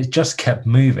it just kept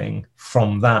moving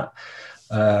from that.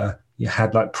 You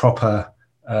had like proper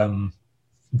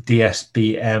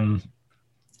DSBM,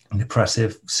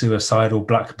 depressive, suicidal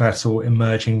black metal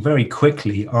emerging very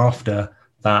quickly after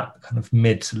that kind of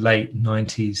mid to late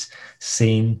 90s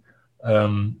scene.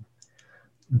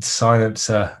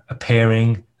 Silencer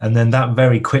appearing, and then that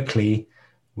very quickly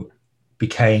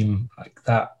became like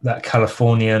that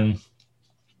Californian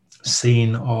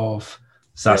scene of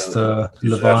Xasthur,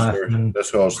 Leviathan,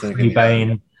 that's what I was thinking.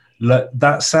 Bane.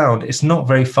 That sound, it's not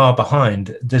very far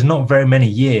behind. There's not very many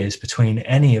years between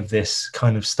any of this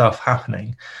kind of stuff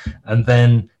happening. And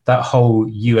then that whole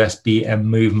USBM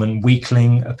movement,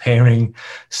 Weakling appearing,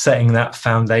 setting that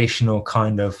foundational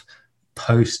kind of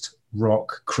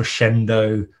post-rock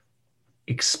crescendo,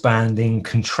 expanding,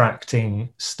 contracting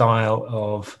style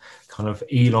of kind of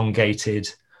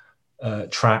elongated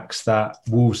tracks that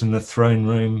Wolves in the Throne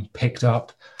Room picked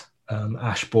up,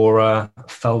 Ash Borer,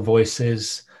 Fell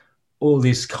Voices, all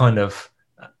these kind of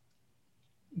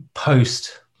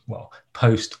post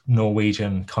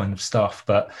Norwegian kind of stuff.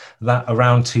 But that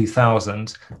around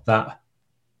 2000, that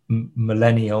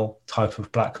millennial type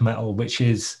of black metal, which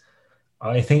is,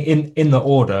 I think, in the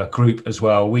Order group as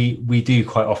well, we do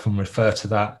quite often refer to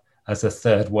that as a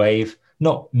third wave.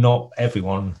 Not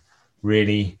everyone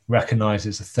really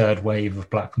recognizes a third wave of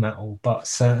black metal, but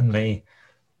certainly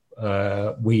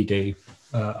we do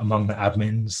among the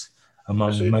admins,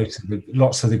 among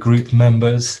lots of the group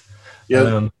members.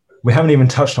 Yeah. We haven't even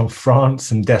touched on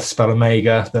France and Deathspell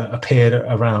Omega that appeared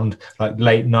around like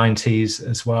late 90s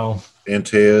as well.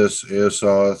 Antaeus,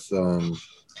 Aesoth.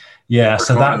 Yeah,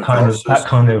 so that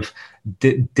kind of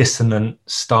dissonant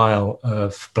style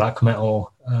of black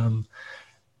metal,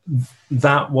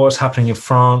 that was happening in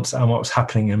France and what was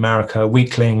happening in America.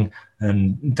 Weakling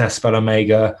and Deathspell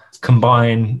Omega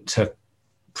combine to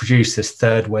produce this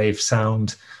third wave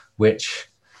sound, which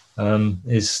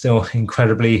is still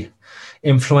incredibly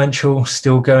influential,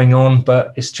 still going on,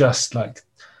 but it's just like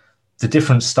the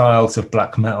different styles of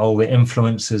black metal, the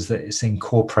influences that it's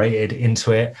incorporated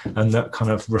into it and that kind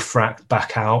of refract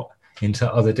back out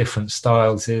into other different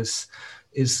styles is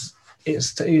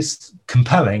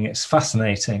compelling, it's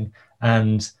fascinating.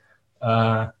 And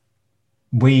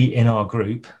we in our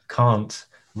group can't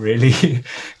really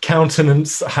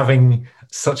countenance having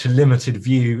such a limited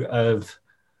view of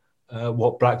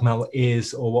what black metal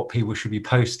is or what people should be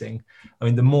posting. I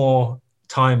mean, the more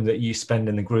time that you spend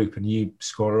in the group and you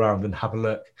scroll around and have a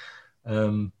look,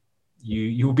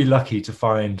 you'll be lucky to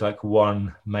find like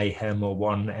one Mayhem or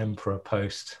one Emperor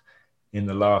post in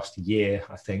the last year.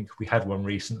 I think we had one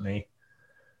recently.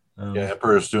 Yeah,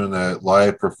 Emperor's doing that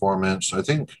live performance, I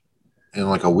think, in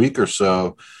like a week or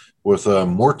so, with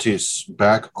Mortis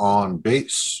back on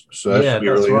bass. So that should be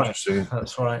really interesting.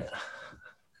 That's right.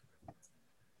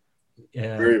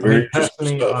 Yeah, very, I mean,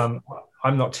 interesting personally, stuff.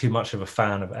 I'm not too much of a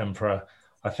fan of Emperor.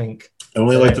 I think I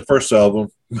only like the first album.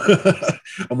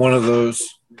 I'm one of those.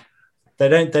 They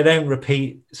don't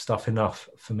repeat stuff enough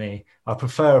for me. I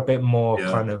prefer a bit more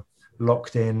kind of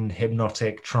locked in,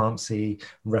 hypnotic, trancey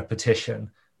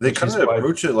repetition. They kind of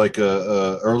approach it like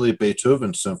a early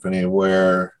Beethoven symphony,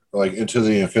 where like Into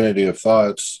the Infinity of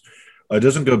Thoughts, it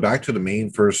doesn't go back to the main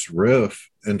first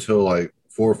riff until like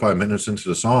 4 or 5 minutes into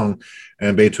the song,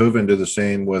 and Beethoven did the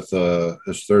same with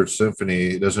his third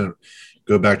symphony. It doesn't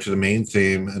go back to the main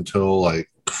theme until like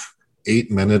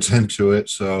 8 minutes into it.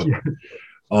 So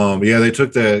they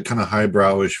took that kind of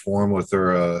highbrowish form with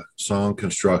their song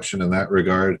construction in that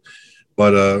regard.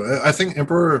 But I think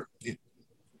Emperor,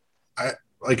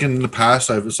 like in the past,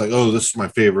 I was like, oh, this is my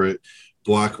favorite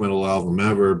black metal album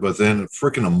ever. But then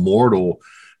freaking Immortal,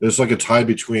 there's like a tie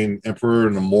between Emperor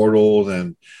and Immortal.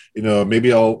 Then,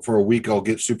 maybe for a week I'll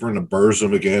get super into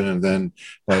Burzum again, and then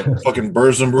like fucking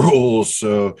Burzum rules.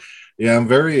 So yeah, I'm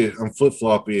flip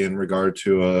floppy in regard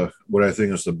to what I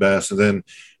think is the best. And then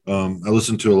I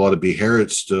listen to a lot of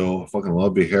Beherit still. I fucking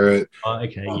love Beherit.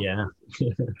 Okay, yeah.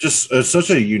 Just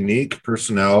such a unique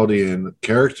personality and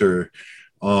character.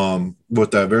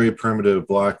 With that very primitive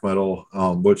black metal,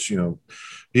 which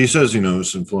he says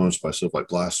is influenced by stuff like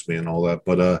Blasphemy and all that.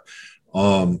 But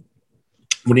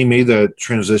when he made that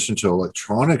transition to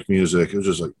electronic music, it was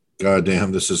just like, God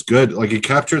damn, this is good. Like he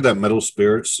captured that metal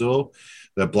spirit still,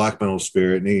 that black metal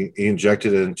spirit, and he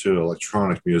injected it into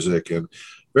electronic music, and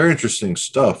very interesting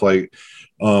stuff. Like,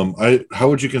 how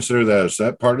would you consider that? Is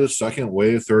that part of the second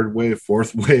wave, third wave,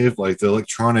 fourth wave, like the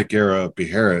electronic era of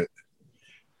Beherit?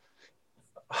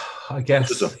 I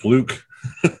guess it's a fluke.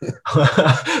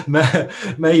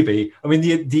 Maybe. I mean,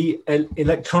 the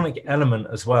electronic element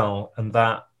as well, and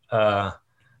that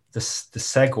the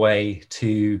segue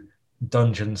to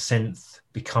dungeon synth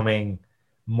becoming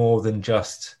more than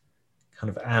just kind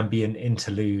of ambient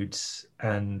interludes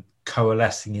and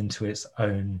coalescing into its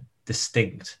own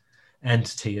distinct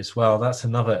entity as well. That's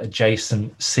another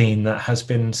adjacent scene that has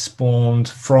been spawned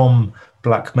from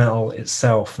black metal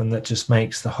itself, and that just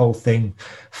makes the whole thing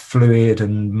fluid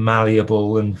and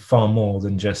malleable and far more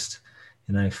than just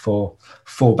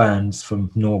four bands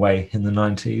from Norway in the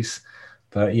 90s.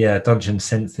 But yeah, dungeon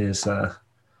synth is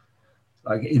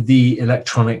like the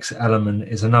electronics element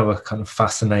is another kind of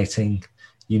fascinating,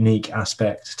 unique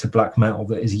aspect to black metal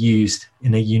that is used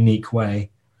in a unique way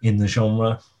in the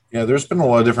genre. Yeah, there's been a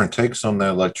lot of different takes on that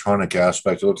electronic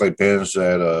aspect. It looks like bands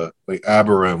that like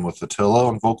Aberram with Attila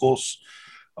on vocals.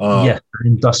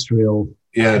 Industrial.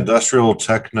 Yeah, industrial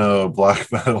techno, black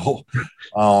metal.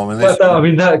 I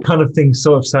mean, that kind of thing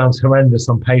sort of sounds horrendous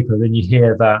on paper. Then you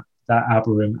hear that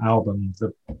Aberram album,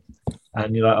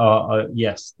 and you're like, oh,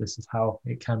 yes, this is how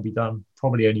it can be done.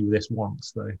 Probably only with this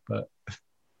once, though. But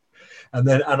and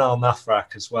then Anal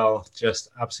Nathrak as well, just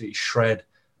absolutely shred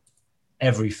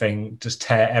everything, just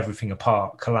tear everything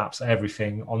apart, collapse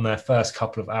everything on their first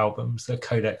couple of albums. The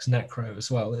Codex Necro as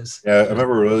well is. Yeah,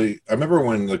 I remember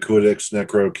when the Codex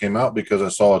Necro came out, because I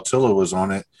saw Attila was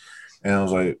on it, and I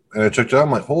was like, and I checked it out.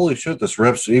 I'm like, holy shit, this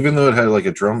rips, even though it had like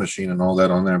a drum machine and all that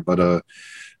on there. But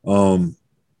that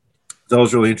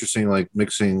was really interesting, like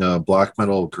mixing black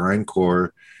metal grindcore,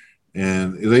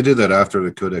 and they did that after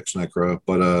the Codex Necro.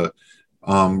 But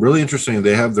really interesting.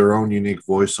 They have their own unique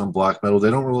voice on black metal.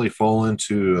 They don't really fall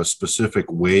into a specific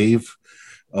wave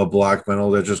of black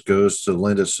metal that just goes to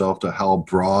lend itself to how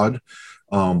broad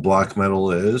black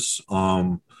metal is.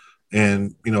 And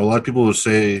a lot of people would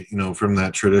say, from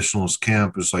that traditionalist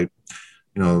camp, is like,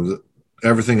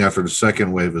 everything after the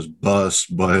second wave is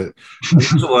bust. But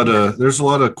there's a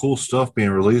lot of cool stuff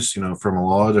being released, from a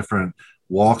lot of different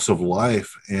walks of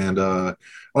life. And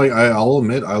I'll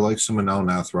admit, I like some Anal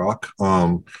Nathrak.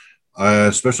 I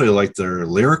especially like their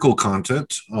lyrical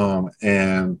content,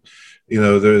 and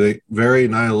they're very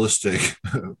nihilistic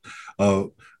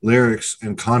lyrics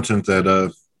and content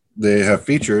that they have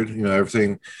featured.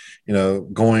 Everything,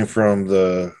 going from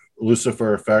the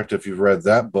Lucifer Effect. If you've read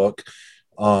that book,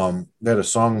 they had a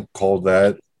song called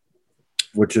that,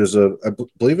 which is I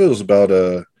believe it was about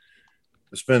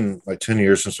it's been like 10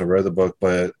 years since I read the book,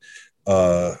 but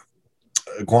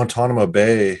Guantanamo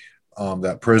Bay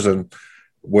that prison,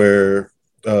 where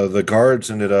the guards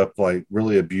ended up like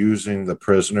really abusing the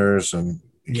prisoners and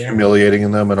Yeah.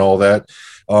 humiliating them and all that.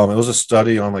 It was a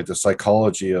study on like the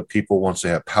psychology of people once they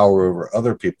have power over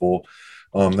other people.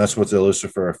 That's what the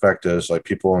Lucifer effect is. Like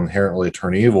people inherently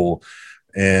turn evil.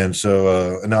 And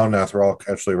so now Nath Rock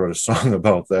actually wrote a song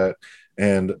about that.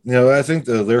 And, you know, I think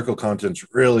the lyrical content's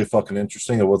really fucking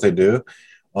interesting of what they do.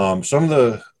 Some of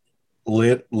the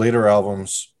later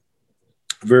albums,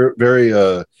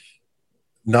 very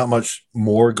not much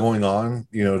more going on,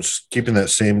 you know, just keeping that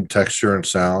same texture and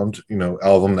sound, you know,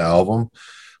 album to album.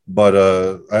 But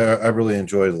I really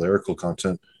enjoy the lyrical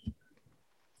content.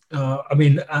 I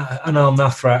mean, Anil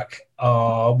Nathrak,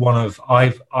 one of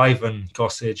Ivan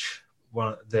Gossage,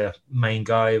 one the main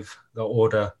guy of the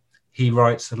Order. He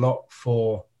writes a lot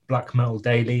for Black Metal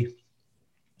Daily,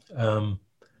 and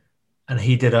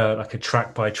he did a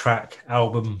track by track,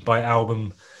 album by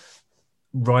album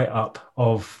write up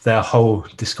of their whole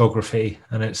discography,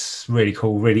 and it's really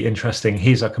cool, really interesting.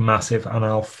 He's like a massive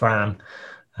Anil fan,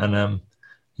 and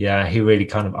yeah, he really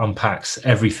kind of unpacks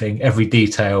everything, every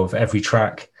detail of every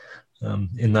track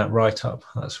in that write-up.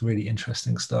 That's really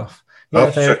interesting stuff. Yeah,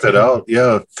 I'll check that out.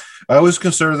 Yeah, I always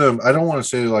consider them. I don't want to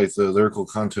say like the lyrical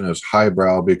content is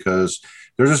highbrow because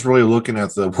they're just really looking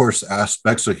at the worst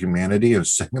aspects of humanity and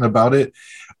singing about it.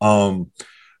 And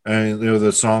you know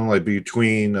the song like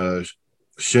between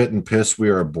shit and piss we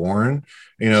are born.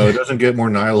 You know, it doesn't get more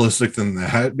nihilistic than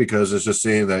that because it's just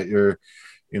saying that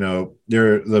you know,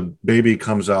 the baby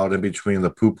comes out in between the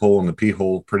poop hole and the pee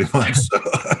hole, pretty much. So,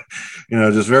 you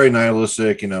know, just very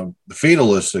nihilistic, you know,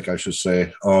 fatalistic, I should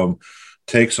say,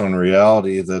 takes on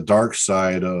reality, the dark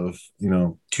side of, you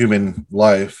know, human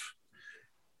life.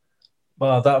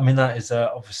 Well, that is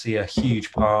obviously a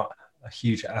huge part, a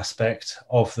huge aspect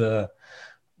of the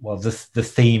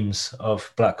themes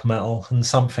of black metal, and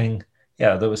something,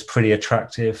 yeah, that was pretty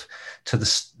attractive to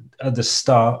at the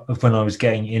start of when I was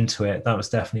getting into it. That was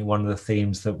definitely one of the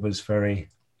themes that was very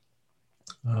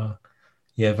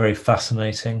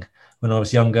fascinating when I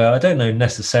was younger. I don't know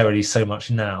necessarily so much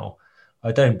now.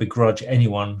 I don't begrudge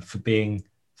anyone for being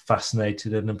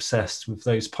fascinated and obsessed with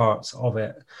those parts of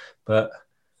it, but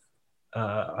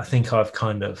I think I've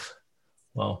kind of,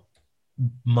 well,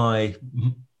 my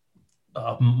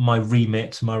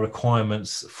remit, my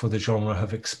requirements for the genre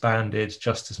have expanded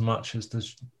just as much as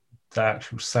the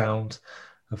actual sound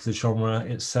of the genre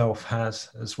itself has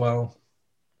as well.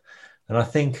 And I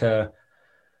think I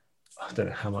don't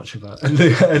know how much of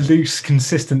a loose,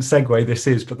 consistent segue this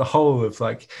is, but the whole of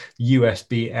like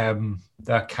USBM,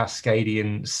 the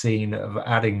Cascadian scene of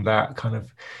adding that kind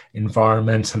of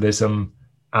environmentalism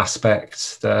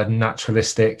aspect, the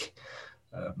naturalistic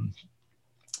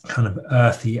kind of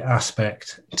earthy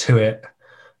aspect to it,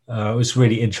 was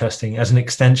really interesting as an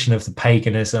extension of the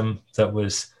paganism that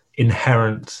was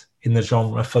inherent in the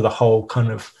genre for the whole kind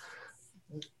of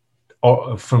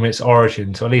from its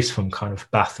origins, or at least from kind of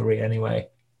Bathory anyway.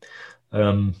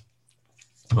 Well,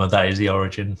 that is the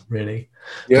origin, really.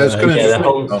 Yeah, it's kind of the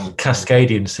whole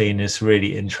Cascadian scene is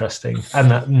really interesting,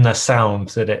 and the sound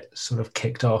that it sort of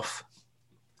kicked off.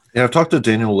 Yeah, I've talked to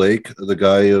Daniel Lake, the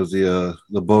guy of the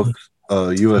book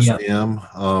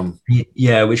USBM.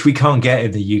 Yeah, which we can't get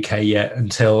in the UK yet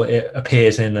until it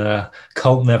appears in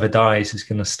Cult Never Dies is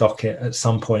going to stock it at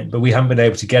some point, but we haven't been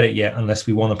able to get it yet unless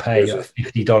we want to pay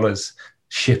 $50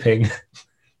 shipping.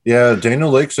 Yeah,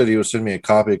 Daniel Lake said he would send me a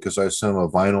copy because I sent him a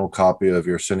vinyl copy of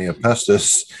Yersinia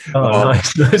Pestis. Oh,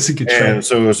 nice. That's a good trade. And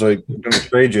so it was like, I'm going to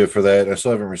trade you for that. I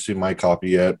still haven't received my copy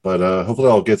yet, but hopefully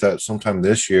I'll get that sometime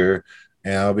this year.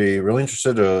 And I'll be really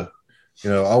interested to, you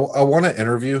know, I want to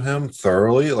interview him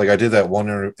thoroughly. Like I did that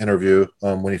one interview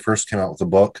when he first came out with the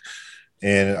book.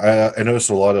 And I noticed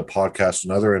a lot of podcasts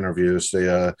and other interviews,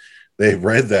 they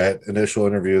read that initial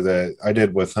interview that I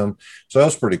did with him. So that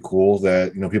was pretty cool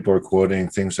that, you know, people are quoting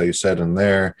things that he said in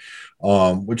there,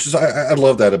 which is, I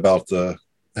love that about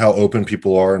how open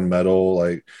people are in metal.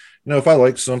 Like, you know, if I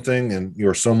like something and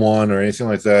you're someone or anything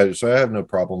like that, so I have no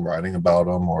problem writing about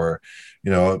them, or,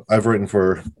 you know, I've written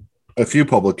for a few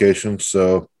publications,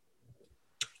 so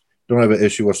don't have an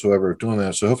issue whatsoever doing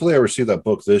that. So hopefully I receive that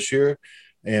book this year.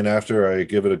 And after I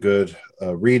give it a good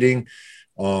reading,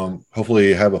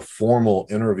 hopefully have a formal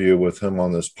interview with him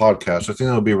on this podcast. I think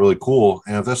that'll be really cool.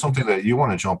 And if that's something that you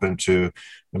want to jump into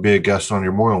and be a guest on,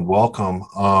 you're more than welcome.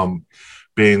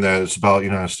 Being that it's about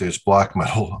United States black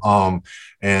metal.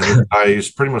 And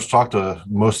he's pretty much talked to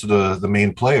most of the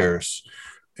main players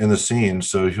in the scene,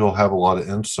 so he'll have a lot of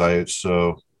insight.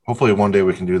 So hopefully one day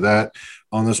we can do that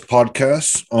on this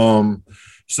podcast.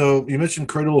 So you mentioned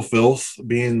Cradle of Filth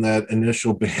being that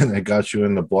initial band that got you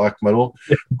into black metal.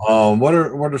 What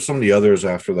are some of the others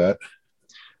after that?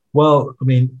 Well, I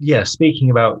mean, yeah, speaking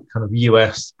about kind of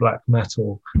US black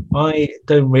metal, I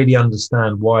don't really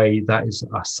understand why that is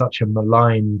such a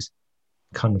maligned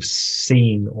kind of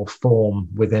scene or form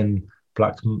within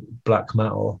black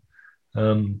metal.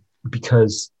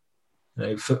 Because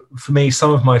for me,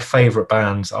 some of my favorite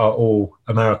bands are all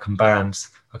American bands.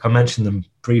 Like I mentioned them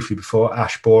briefly before,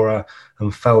 Ash Borer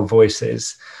and Fell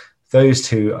Voices. Those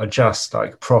two are just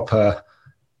like proper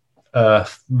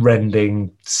earth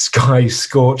rending, sky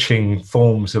scorching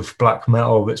forms of black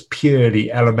metal that's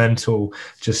purely elemental,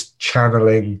 just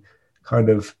channeling kind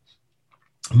of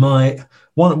my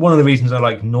one of the reasons I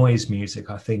like noise music,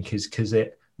 I think, is because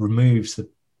it removes the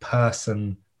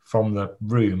person from the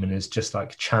room and is just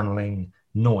like channeling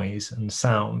noise and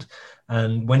sound.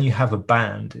 And when you have a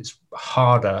band, it's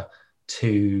harder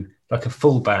to, like a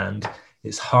full band,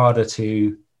 it's harder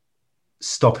to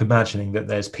stop imagining that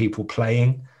there's people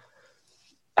playing.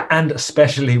 And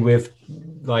especially with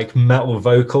like metal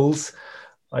vocals,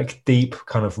 like deep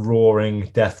kind of roaring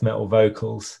death metal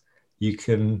vocals,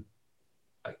 it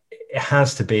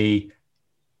has to be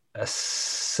a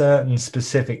certain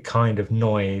specific kind of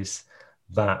noise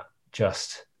that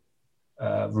just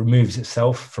removes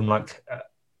itself from like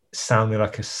sounding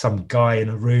like some guy in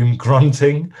a room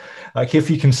grunting. Like if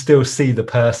you can still see the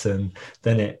person,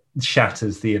 then it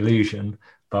shatters the illusion.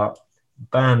 But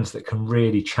bands that can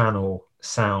really channel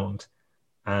sound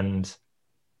and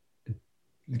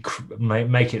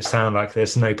make it sound like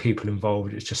there's no people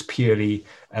involved, it's just purely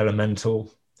elemental.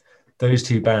 Those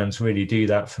two bands really do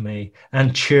that for me.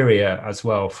 And Turia as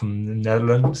well, from the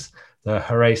Netherlands, the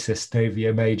Horasis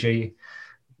Novio Magi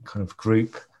kind of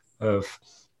group of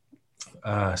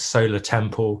Solar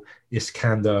Temple,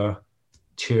 Iskander,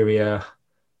 Turia,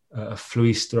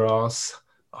 Fluistras.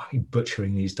 I'm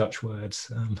butchering these Dutch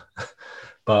words.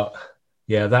 But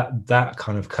yeah, that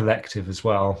kind of collective as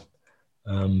well,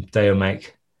 they'll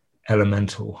make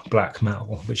elemental black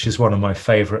metal, which is one of my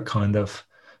favorite kind of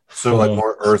so like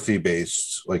more earthy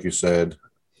based, like you said.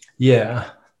 Yeah.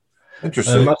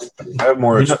 Interesting. I have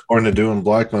more exploring to do in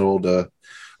black metal.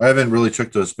 I haven't really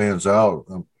checked those bands out.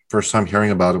 First time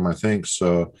hearing about them, I think.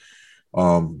 So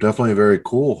definitely very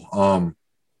cool.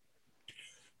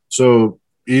 So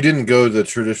you didn't go the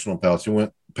traditional path.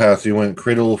 You went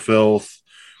Cradle of Filth,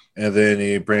 and then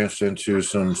he branched into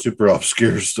some super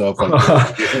obscure stuff.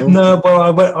 Like No, well,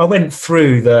 I went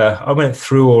through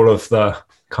all of the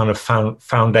kind of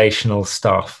foundational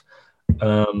stuff,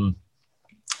 and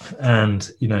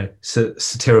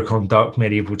Satyricon Dark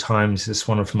Medieval Times is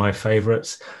one of my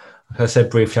favorites. Like I said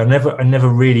briefly, I never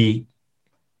really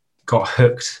got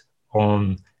hooked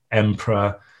on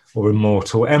Emperor or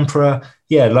Immortal. Emperor,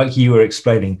 yeah, like you were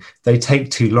explaining, they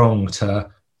take too long to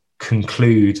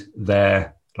conclude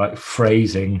their like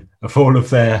phrasing of all of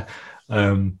their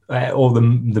all the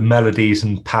melodies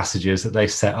and passages that they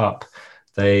set up.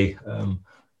 They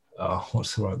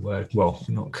what's the right word? Well,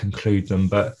 not conclude them,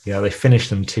 but yeah, they finish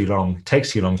them too long. It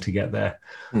takes too long to get there.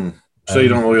 So you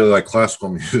don't really like classical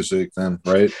music then,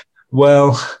 right?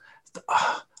 Well,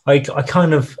 I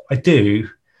do,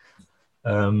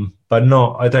 but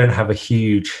not. I don't have a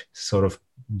huge sort of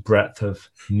breadth of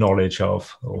knowledge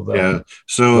of all that. Yeah.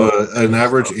 So an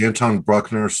average Anton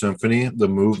Bruckner symphony, the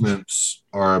movements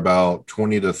are about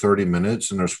 20 to 30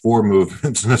 minutes, and there's 4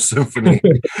 movements in a symphony,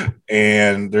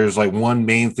 and there's like one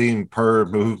main theme per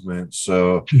movement.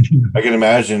 So I can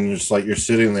imagine just like you're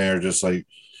sitting there, just like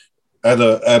at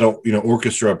a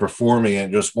orchestra performing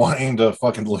it, just wanting to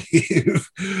fucking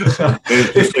leave.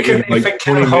 It's just like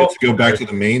 20 minutes to go back to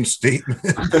the main statement.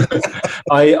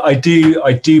 I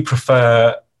do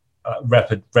prefer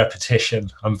repetition.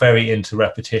 I'm very into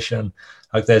repetition.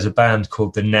 Like there's a band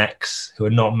called The Necks, who are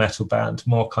not metal band,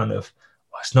 more kind of,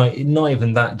 it's not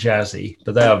even that jazzy,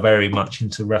 but they are very much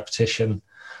into repetition.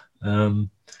 I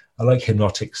like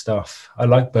hypnotic stuff. I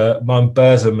like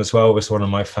Burzum as well, was one of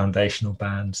my foundational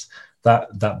bands.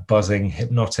 That buzzing,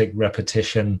 hypnotic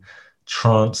repetition,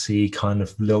 trancey kind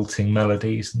of lilting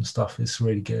melodies and stuff is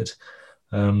really good.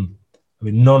 I'm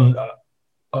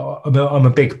a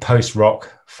big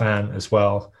post-rock fan as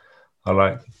well. I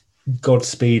like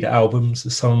Godspeed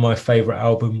albums, some of my favorite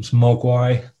albums.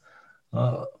 Mogwai,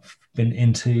 I've been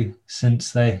into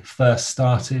since they first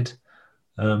started.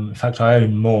 In fact, I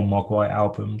own more Mogwai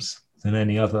albums than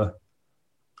any other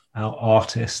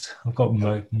artist. I've got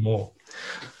more.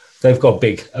 They've got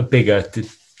a bigger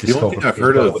discography. The only thing I've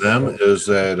heard of them is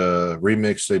that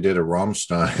remix they did of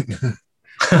Rammstein.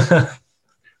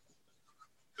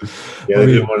 Yeah, I they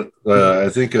did mean, one. I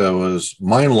think it was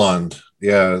Mindland.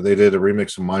 Yeah, they did a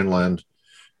remix of Mindland.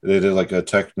 They did like a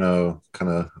techno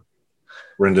kind of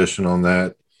rendition on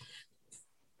that.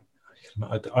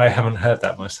 I haven't heard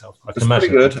that myself. I can It's pretty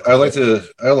imagine. good.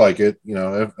 I like it. You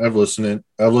know, I've listened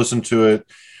to it.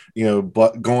 You know,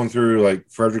 but going through like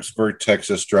Fredericksburg,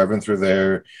 Texas, driving through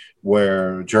there,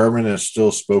 where German is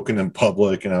still spoken in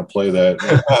public, and I play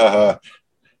that.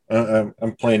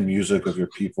 I'm playing music with your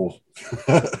people.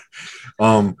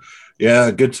 um, yeah,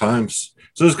 good times.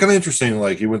 So it's kind of interesting.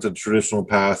 Like you went the traditional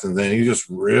path, and then you just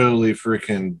really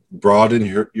freaking broaden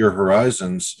your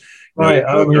horizons. You know, you Right.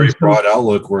 I have a mean, very broad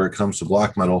outlook where it comes to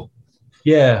black metal.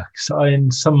 yeah. So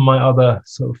in some of my other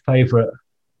sort of favorite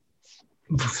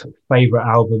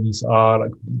albums are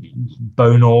like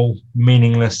Bone All,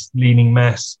 Meaningless, Leaning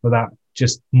Mess for that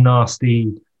just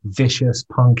nasty, vicious,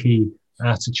 punky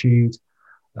attitude.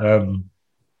 Um,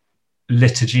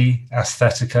 Liturgy,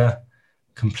 Aesthetica,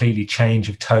 completely change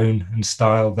of tone and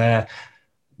style there.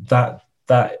 That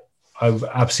I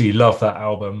absolutely love that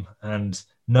album, and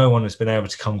no one has been able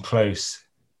to come close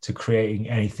to creating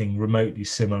anything remotely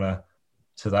similar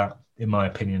to that, in my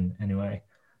opinion, anyway.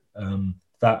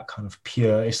 That kind of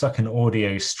pure, it's like an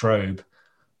audio strobe,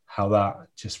 how that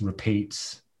just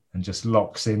repeats and just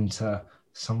locks into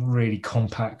some really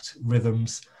compact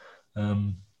rhythms.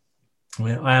 Um, I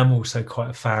mean, I am also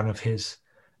quite a fan of his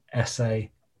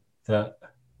essay that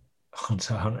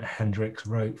Hunter Hendricks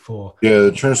wrote for Yeah,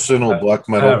 the Transcendental Black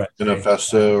Metal her essay.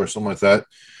 Manifesto or something like that.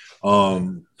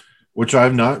 Um, which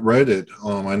I've not read it.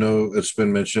 I know it's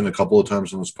been mentioned a couple of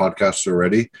times on this podcast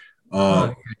already,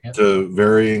 Oh, yeah. to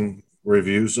varying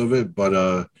reviews of it, but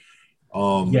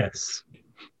um, Yes.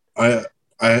 I,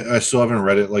 I still haven't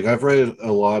read it. Like I've read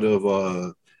a lot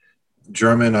of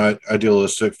German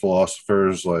idealistic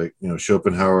philosophers like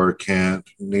Schopenhauer, Kant,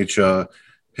 Nietzsche,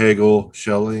 Hegel,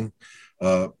 Schelling,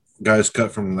 uh, guys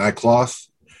cut from that cloth.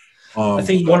 I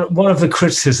think one of the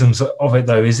criticisms of it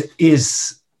though is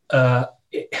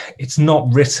it's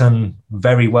not written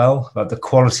very well. Like the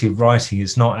quality of writing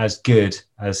is not as good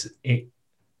as it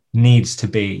needs to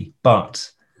be.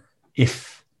 But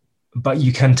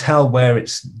you can tell where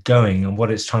it's going and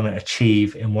what it's trying to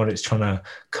achieve and what it's trying to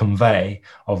convey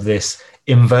of this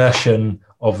inversion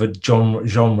of a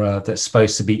genre that's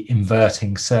supposed to be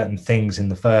inverting certain things in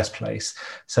the first place.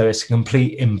 So it's a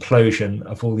complete implosion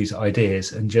of all these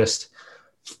ideas and just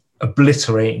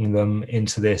obliterating them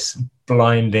into this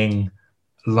blinding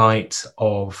light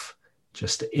of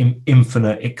just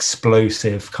infinite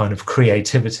explosive kind of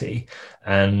creativity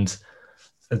and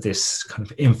this kind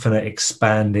of infinite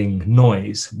expanding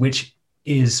noise, which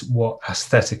is what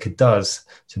Aesthetica does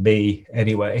to me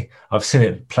anyway. I've seen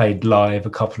it played live a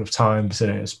couple of times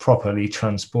and it was properly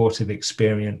transportive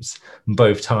experience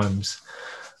both times.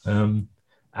 And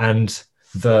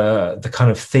the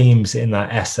kind of themes in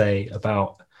that essay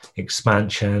about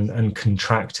expansion and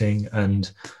contracting and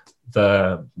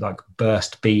the like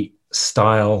burst beat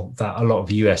style that a lot of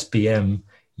USBM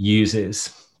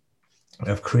uses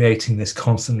of creating this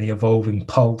constantly evolving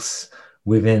pulse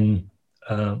within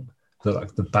the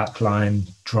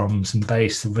backline drums and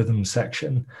bass, the rhythm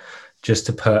section, just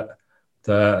to put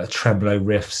the tremolo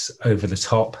riffs over the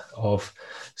top of.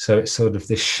 So it's sort of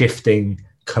this shifting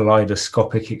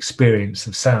kaleidoscopic experience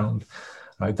of sound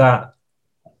like that.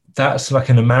 That's like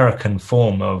an American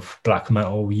form of black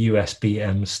metal,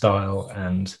 USBM style,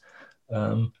 and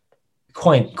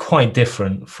quite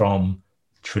different from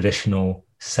traditional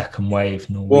second wave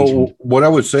Norwegian. Well, what I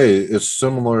would say is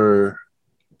similar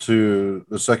to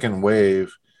the second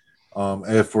wave,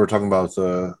 if we're talking about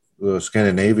the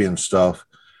Scandinavian stuff,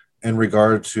 in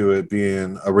regard to it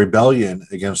being a rebellion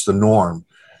against the norm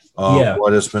of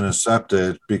what has been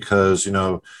accepted, because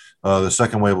the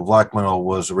second wave of black metal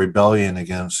was a rebellion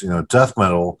against death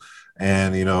metal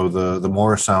and the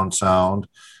more sound,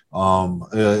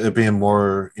 it being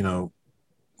more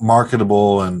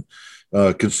marketable and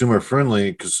consumer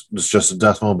friendly because it's just a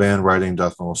death metal band writing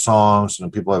death metal songs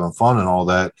and people having fun and all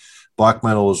that. Black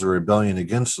metal was a rebellion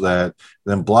against that.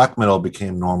 Then black metal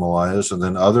became normalized, and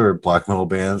then other black metal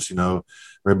bands,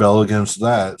 rebel against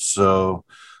that. So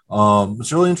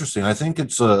it's really interesting. I think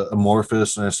it's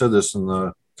amorphous, and I said this in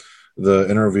the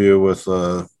interview with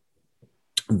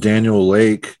Daniel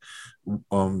Lake,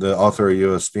 the author of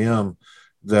USBM,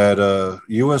 that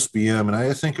USBM, and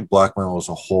I think of black metal as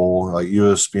a whole, like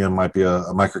USBM might be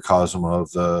a microcosm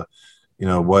of the,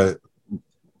 what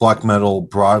black metal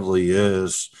broadly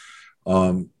is.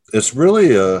 It's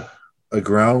really a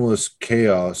groundless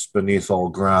chaos beneath all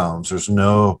grounds. There's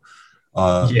no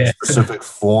specific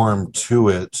form to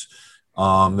it.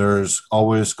 There's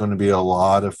always going to be a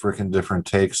lot of freaking different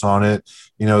takes on it.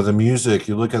 You know, the music,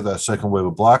 you look at that second wave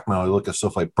of black metal, you look at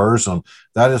stuff like Burzum,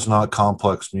 that is not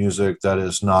complex music. That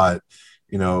is not,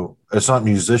 you know, it's not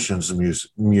musicians'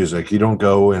 music. You don't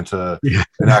go into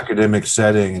an academic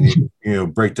setting and you know,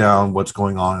 break down what's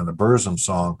going on in a Burzum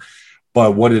song.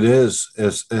 But what it is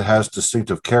it has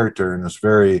distinctive character and it's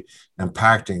very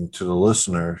impacting to the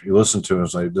listener. If you listen to it,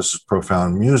 it's like, this is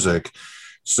profound music.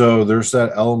 So there's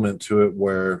that element to it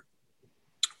where,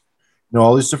 you know,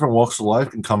 all these different walks of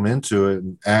life can come into it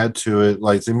and add to it.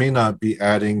 Like they may not be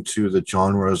adding to the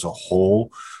genre as a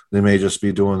whole. They may just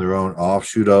be doing their own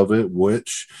offshoot of it,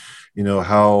 which, you know,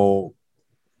 how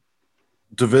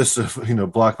divisive, you know,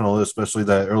 black metal is, especially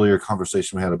that earlier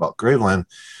conversation we had about Graveland.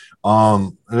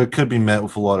 It could be met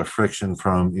with a lot of friction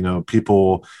from, you know,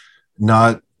 people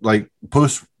not like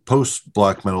post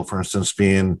black metal, for instance,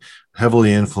 being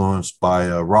heavily influenced by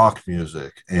rock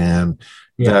music, and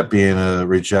that being a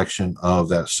rejection of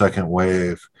that second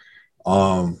wave.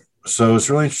 So it's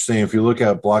really interesting if you look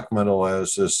at black metal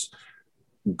as this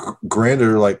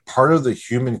grander, like part of the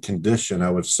human condition, I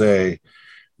would say,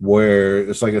 where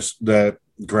it's like that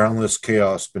groundless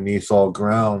chaos beneath all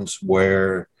grounds,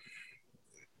 where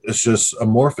it's just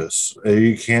amorphous.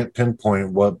 You can't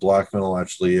pinpoint what black metal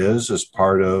actually is as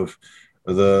part of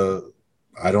the,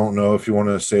 I don't know if you want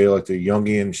to say like the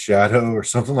Jungian shadow or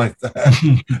something like that.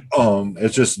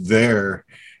 It's just there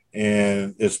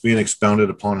and it's being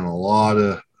expounded upon in a lot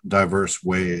of diverse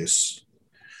ways.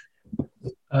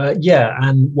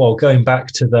 And well, going back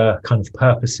to the kind of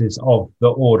purposes of the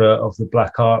Order of the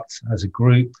Black Arts as a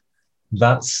group,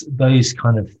 that's those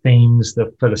kind of themes,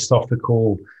 the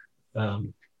philosophical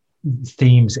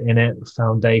themes in it,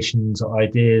 foundations,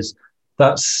 ideas.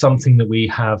 That's something that we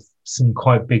have some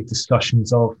quite big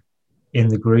discussions of in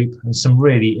the group, and some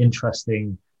really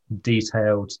interesting,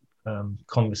 detailed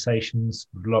conversations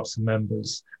with lots of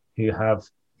members who have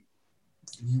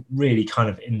really kind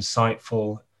of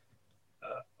insightful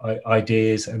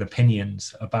ideas and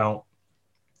opinions about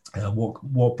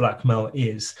what black metal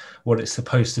is, what it's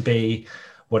supposed to be,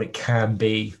 what it can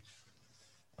be,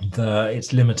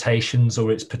 its limitations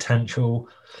or its potential.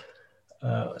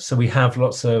 So we have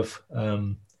lots of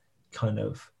kind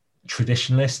of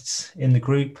traditionalists in the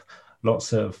group,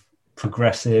 lots of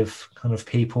progressive kind of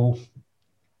people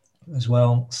as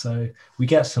well. So we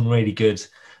get some really good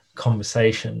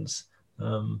conversations.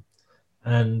 And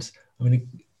I mean,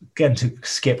 again, to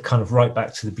skip kind of right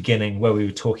back to the beginning where we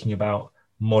were talking about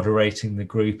moderating the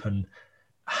group and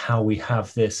how we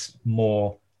have this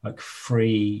more like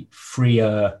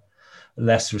freer,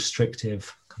 less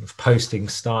restrictive kind of posting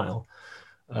style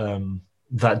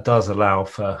that does allow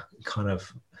for kind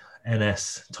of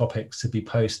NS topics to be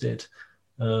posted.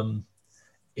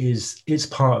 It's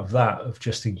part of that, of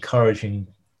just encouraging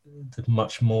the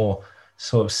much more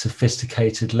sort of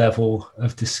sophisticated level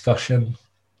of discussion.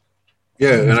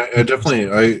 Yeah, and I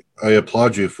definitely I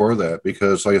applaud you for that,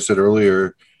 because like I said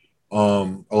earlier, a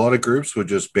lot of groups would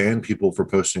just ban people for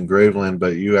posting Graveland,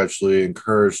 but you actually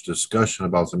encourage discussion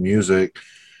about the music.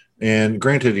 And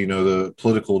granted, you know, the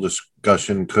political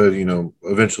discussion could, you know,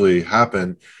 eventually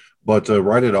happen, but to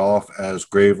write it off as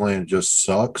Graveland just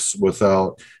sucks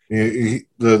without,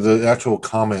 the actual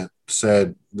comment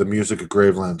said the music of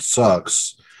Graveland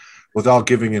sucks without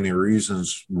giving any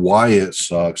reasons why it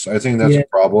sucks. I think that's a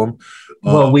problem.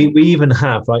 Well, we even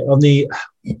have, like, on the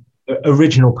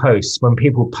original posts, when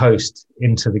people post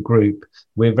into the group,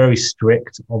 we're very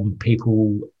strict on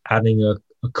people adding a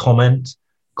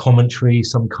commentary,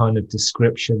 some kind of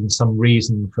description, some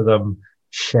reason for them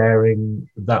sharing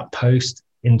that post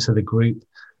into the group.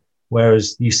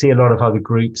 Whereas you see a lot of other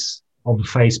groups on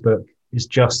Facebook is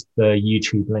just the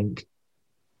YouTube link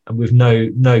and with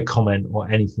no comment or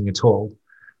anything at all.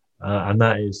 And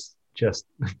that is just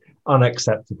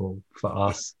unacceptable for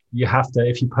us. You have to,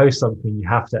 if you post something, you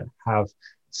have to have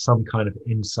some kind of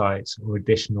insight or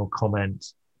additional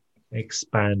comment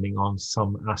expanding on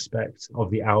some aspect of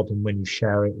the album when you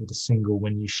share it, or the single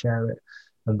when you share it.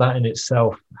 And that in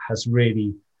itself has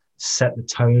really set the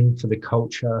tone for the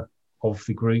culture of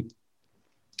the group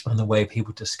and the way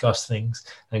people discuss things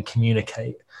and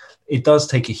communicate. It does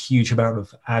take a huge amount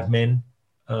of admin,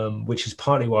 which is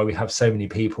partly why we have so many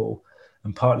people,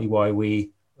 and partly why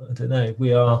we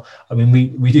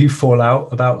do fall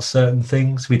out about certain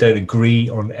things. We don't agree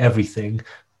on everything.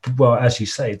 Well, as you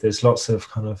say, there's lots of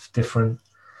kind of different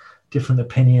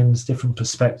opinions, different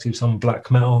perspectives on black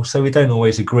metal. So we don't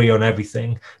always agree on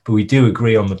everything, but we do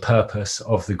agree on the purpose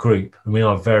of the group. And we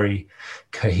are very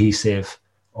cohesive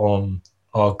on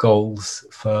our goals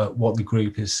for what the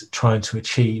group is trying to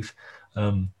achieve.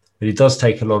 but it does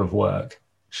take a lot of work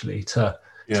actually to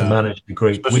Yeah. manage the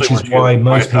group, Especially which is when you why have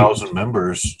most people 5,000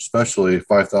 members, especially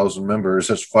 5,000 members,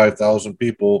 that's 5,000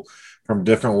 people from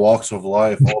different walks of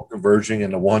life all converging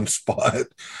into one spot.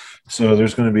 So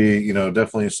there's going to be,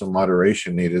 definitely some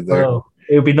moderation needed there. well,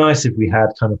 it would be nice if we had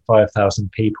kind of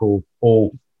 5,000 people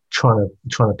all trying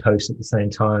to post at the same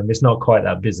time. It's not quite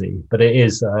that busy, but it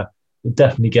is. It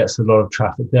definitely gets a lot of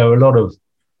traffic. There are a lot of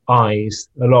eyes,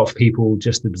 a lot of people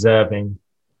just observing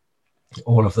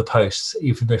all of the posts,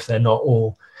 even if they're not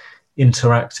all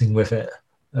interacting with it.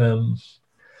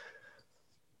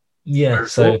 Yeah. Very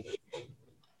So cool.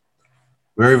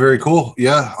 Very, very cool.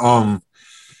 Yeah.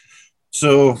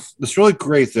 So it's really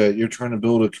great that you're trying to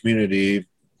build a community.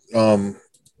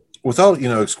 Without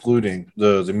excluding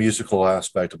the musical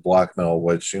aspect of black metal,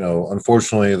 which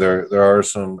unfortunately there are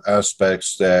some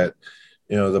aspects that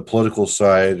the political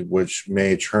side which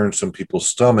may churn some people's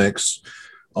stomachs,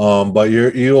 but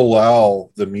you allow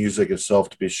the music itself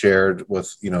to be shared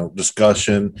with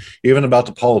discussion even about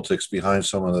the politics behind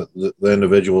some of the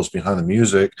individuals behind the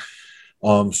music.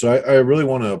 So I really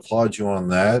want to applaud you on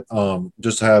that.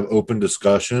 Just to have open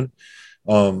discussion,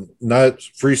 not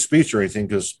free speech or anything,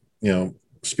 because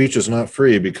speech is not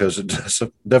free because it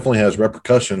definitely has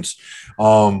repercussions.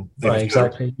 right,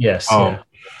 exactly. Yes. Um,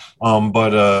 Yeah.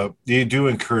 but you do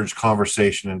encourage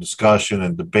conversation and discussion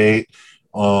and debate,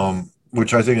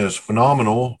 which I think is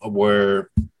phenomenal. Where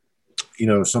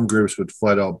some groups would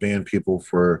flat out ban people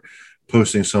for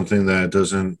posting something that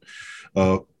doesn't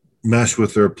uh, mesh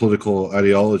with their political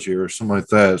ideology or something like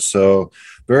that. So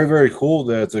very, very cool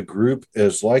that the group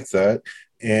is like that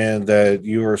and that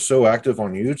you are so active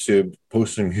on YouTube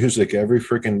posting music every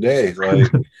freaking day.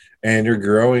 Like, and you're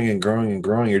growing and growing and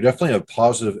growing. You're definitely a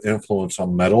positive influence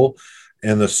on metal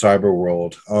in the cyber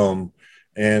world.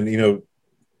 And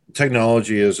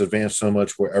technology has advanced so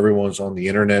much where everyone's on the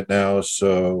internet now.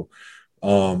 So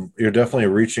you're definitely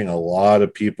reaching a lot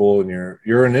of people and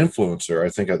you're an influencer, I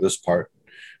think, at this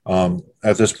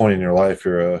point in your life,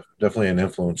 you're definitely an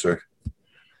influencer.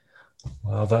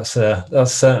 Well, that's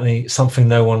certainly something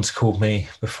no one's called me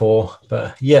before.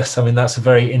 But yes, I mean that's a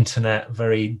very internet,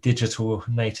 very digital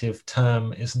native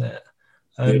term, isn't it?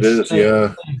 It is,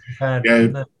 yeah, yeah.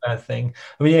 No bad thing.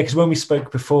 I mean, yeah, because when we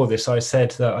spoke before this, I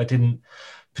said that I didn't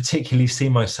particularly see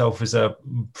myself as a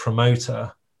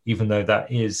promoter, even though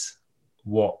that is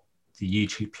what the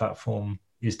YouTube platform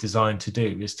is designed to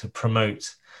do, is to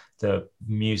promote the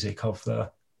music of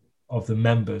the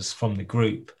members from the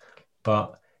group.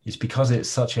 But it's because it's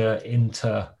such a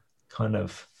kind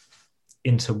of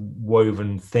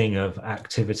interwoven thing of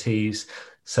activities.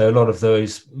 So a lot of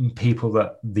those people,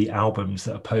 that the albums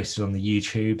that are posted on the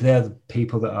YouTube, they're the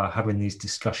people that are having these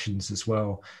discussions as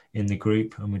well in the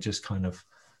group, and we're just kind of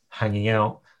hanging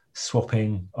out,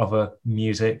 swapping other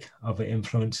music, other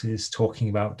influences, talking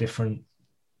about different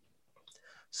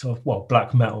sort of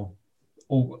black metal,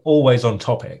 always on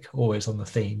topic, always on the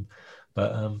theme.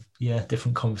 But yeah,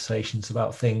 different conversations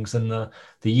about things, and the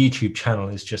YouTube channel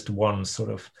is just one sort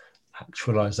of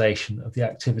actualization of the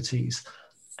activities.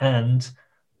 And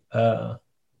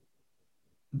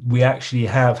we actually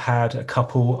have had a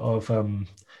couple of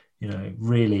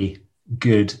really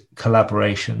good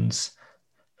collaborations,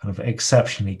 kind of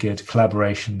exceptionally good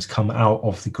collaborations come out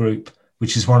of the group,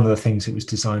 which is one of the things it was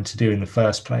designed to do in the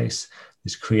first place,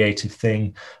 this creative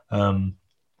thing.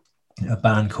 A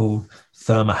band called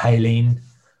Thermohaline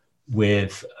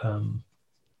with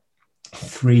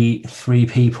three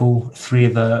people, three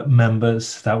of the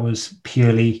members, that was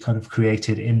purely kind of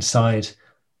created inside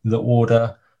the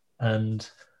Order. And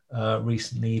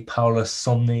recently Paulus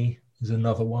Somni is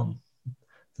another one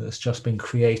that's just been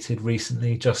created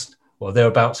recently. They're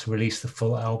about to release the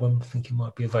full album. I think it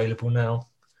might be available now.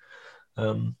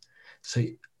 So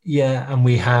yeah, and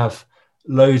we have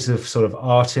loads of sort of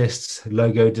artists,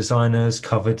 logo designers,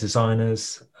 cover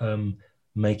designers,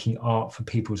 making art for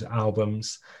people's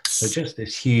albums. So just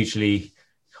this hugely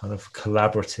kind of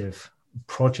collaborative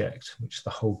project, which the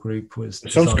whole group was.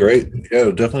 It sounds great. Yeah,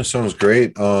 it definitely sounds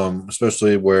great.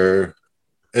 Especially where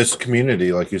it's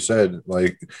community, like you said.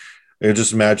 Like, you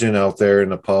just imagine out there in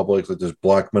the public, like this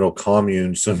black metal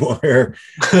commune somewhere,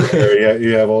 where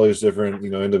you have all these different,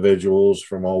 individuals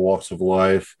from all walks of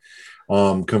life,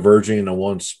 converging into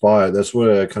one spot. That's what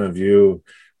I kind of view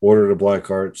Order to Black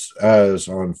Arts as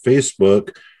on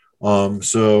Facebook.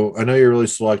 So I know you're really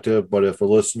selective, but if a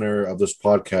listener of this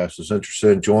podcast is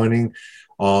interested in joining,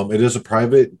 it is a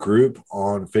private group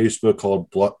on Facebook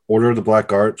called Order of the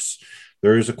Black Arts.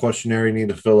 There is a questionnaire you need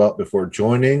to fill out before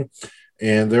joining,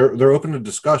 and they're open to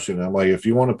discussion. I'm like, if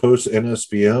you want to post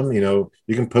NSBM,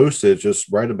 you can post it,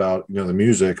 just write about the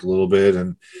music a little bit,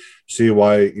 and see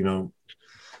why, you know,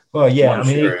 Well, yeah, want I to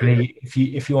mean, share it.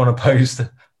 equally, if you want to post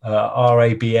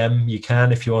RABM, you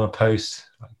can. If you want to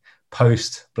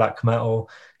post black metal,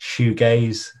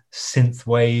 shoegaze,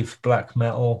 synthwave, black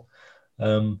metal.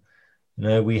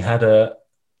 We had a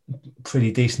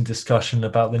pretty decent discussion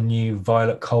about the new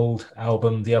Violet Cold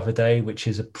album the other day, which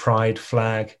is a pride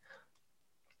flag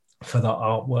for the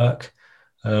artwork,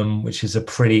 which is a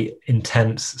pretty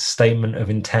intense statement of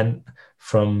intent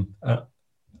from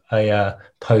a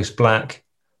post-black,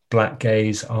 black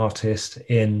gaze artist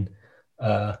in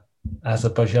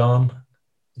Azerbaijan.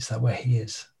 Is that where he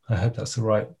is? I hope that's the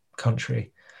right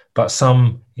country. But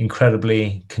some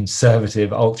incredibly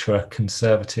conservative, ultra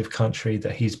conservative country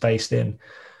that he's based in,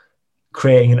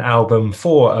 creating an album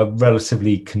for a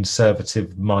relatively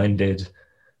conservative minded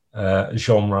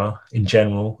genre in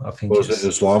general. I think Was it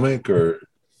Islamic or?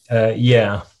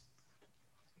 Yeah.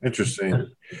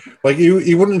 Interesting. Like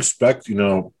you wouldn't expect, you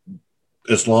know,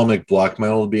 Islamic black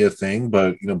metal to be a thing,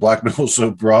 but you know, black metal is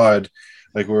so broad,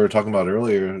 like we were talking about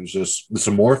earlier. It's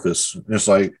amorphous. It's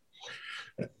like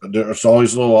there's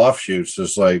always little offshoots.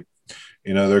 It's like,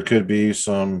 you know, there could be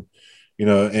some, you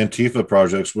know, Antifa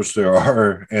projects, which there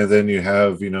are, and then you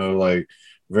have, you know, like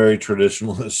very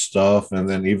traditionalist stuff, and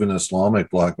then even Islamic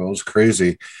black metal is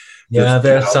crazy. Yeah,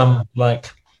 there's some like,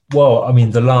 well, I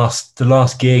mean, the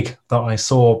last gig that I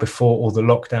saw before all the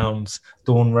lockdowns,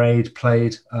 Dawn Raid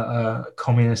played at a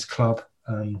communist club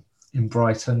in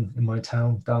Brighton, in my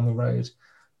town down the road.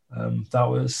 That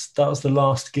was the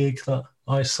last gig that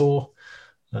I saw.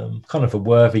 Kind of a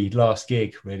worthy last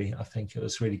gig, really. I think it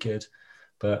was really good.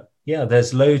 But yeah,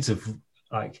 there's loads of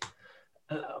like,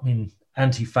 I mean,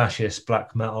 anti-fascist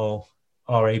black metal,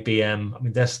 RABM. I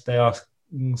mean, they are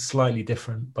slightly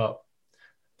different, but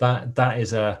that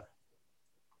is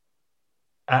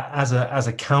as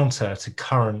a counter to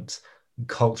current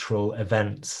cultural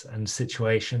events and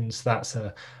situations. That's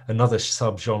another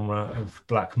subgenre of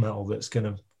black metal that's going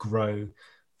to grow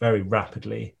very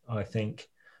rapidly, I think,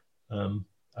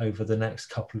 over the next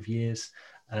couple of years.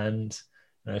 And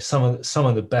you know, some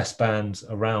of the best bands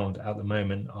around at the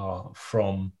moment are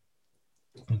from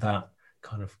that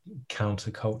kind of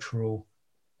countercultural,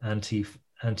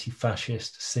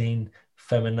 anti-fascist scene.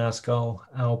 Feminazgal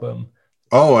album.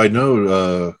 Oh, I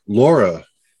know, Laura.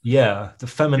 Yeah, the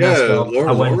Yeah,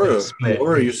 Feminazgal.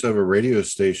 Laura used to have a radio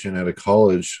station at a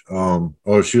college. A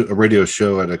radio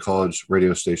show at a college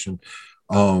radio station.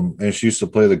 And she used to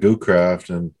play the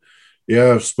Goocraft. And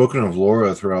yeah, I've spoken of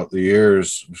Laura throughout the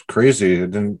years. It was crazy. I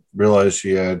didn't realize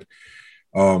she had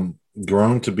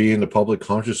grown to be in the public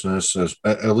consciousness,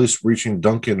 at least reaching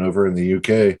Duncan over in the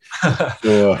UK.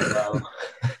 So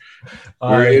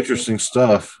very interesting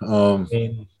stuff. I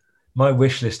mean, my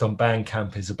wish list on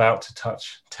Bandcamp is about to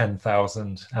touch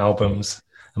 10,000 albums,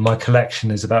 and my collection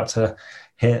is about to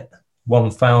hit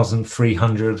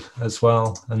 1,300 as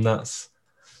well. And that's,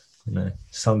 you know,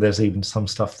 there's even some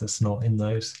stuff that's not in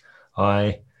those.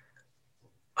 I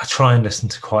try and listen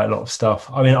to quite a lot of stuff.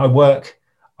 I mean, I work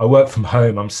from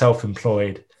home. I'm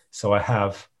self-employed, so I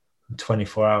have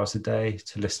 24 hours a day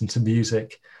to listen to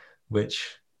music,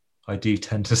 which I do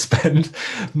tend to spend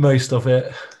most of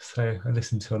it. So I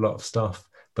listen to a lot of stuff.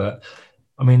 But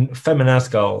I mean,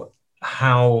 Feminazgal,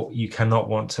 how you cannot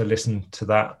want to listen to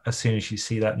that as soon as you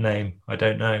see that name, I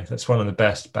don't know. That's one of the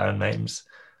best band names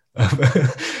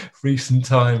of recent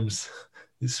times.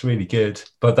 It's really good.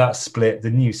 But that split, the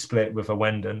new split with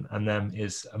Awendon and them,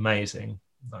 is amazing.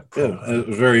 Yeah, it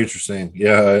was very interesting.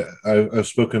 Yeah, I've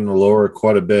spoken to Laura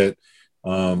quite a bit,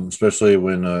 especially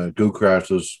when Goocraft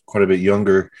was quite a bit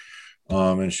younger.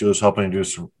 And she was helping do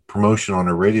some promotion on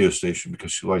her radio station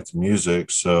because she liked the music.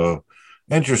 So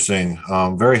interesting.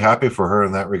 Very happy for her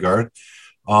in that regard.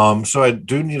 So I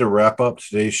do need to wrap up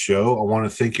today's show. I want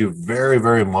to thank you very,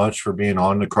 very much for being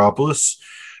on Necropolis.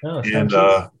 Oh, and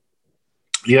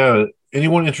yeah,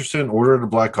 anyone interested in Order of the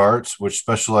Black Arts, which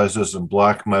specializes in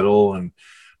black metal and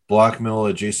black metal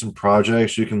adjacent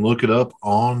projects, you can look it up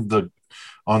on the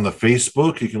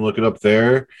Facebook. You can look it up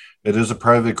there. It is a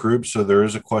private group, so there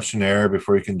is a questionnaire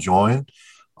before you can join.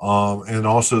 And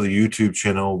also the YouTube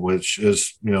channel, which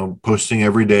is, you know, posting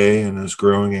every day and is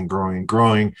growing and growing and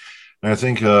growing. And I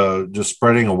think just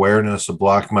spreading awareness of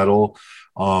black metal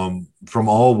from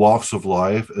all walks of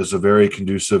life is a very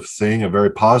conducive thing, a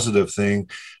very positive thing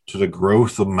to the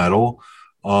growth of metal,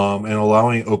 and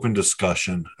allowing open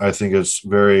discussion. I think it's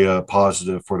very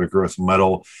positive for the growth of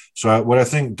metal. So what I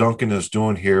think Duncan is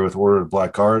doing here with Order of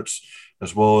Black Arts,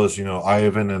 as well as, you know,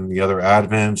 Ivan and the other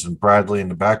admins and Bradley in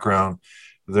the background,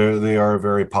 they are a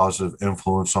very positive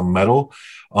influence on metal.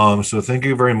 So thank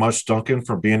you very much, Duncan,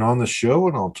 for being on the show,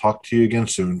 and I'll talk to you again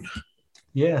soon.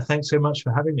 Yeah, thanks so much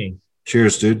for having me.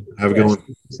 Cheers, dude. Have a good Yes, one.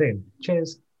 see you soon.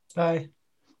 Cheers. Bye.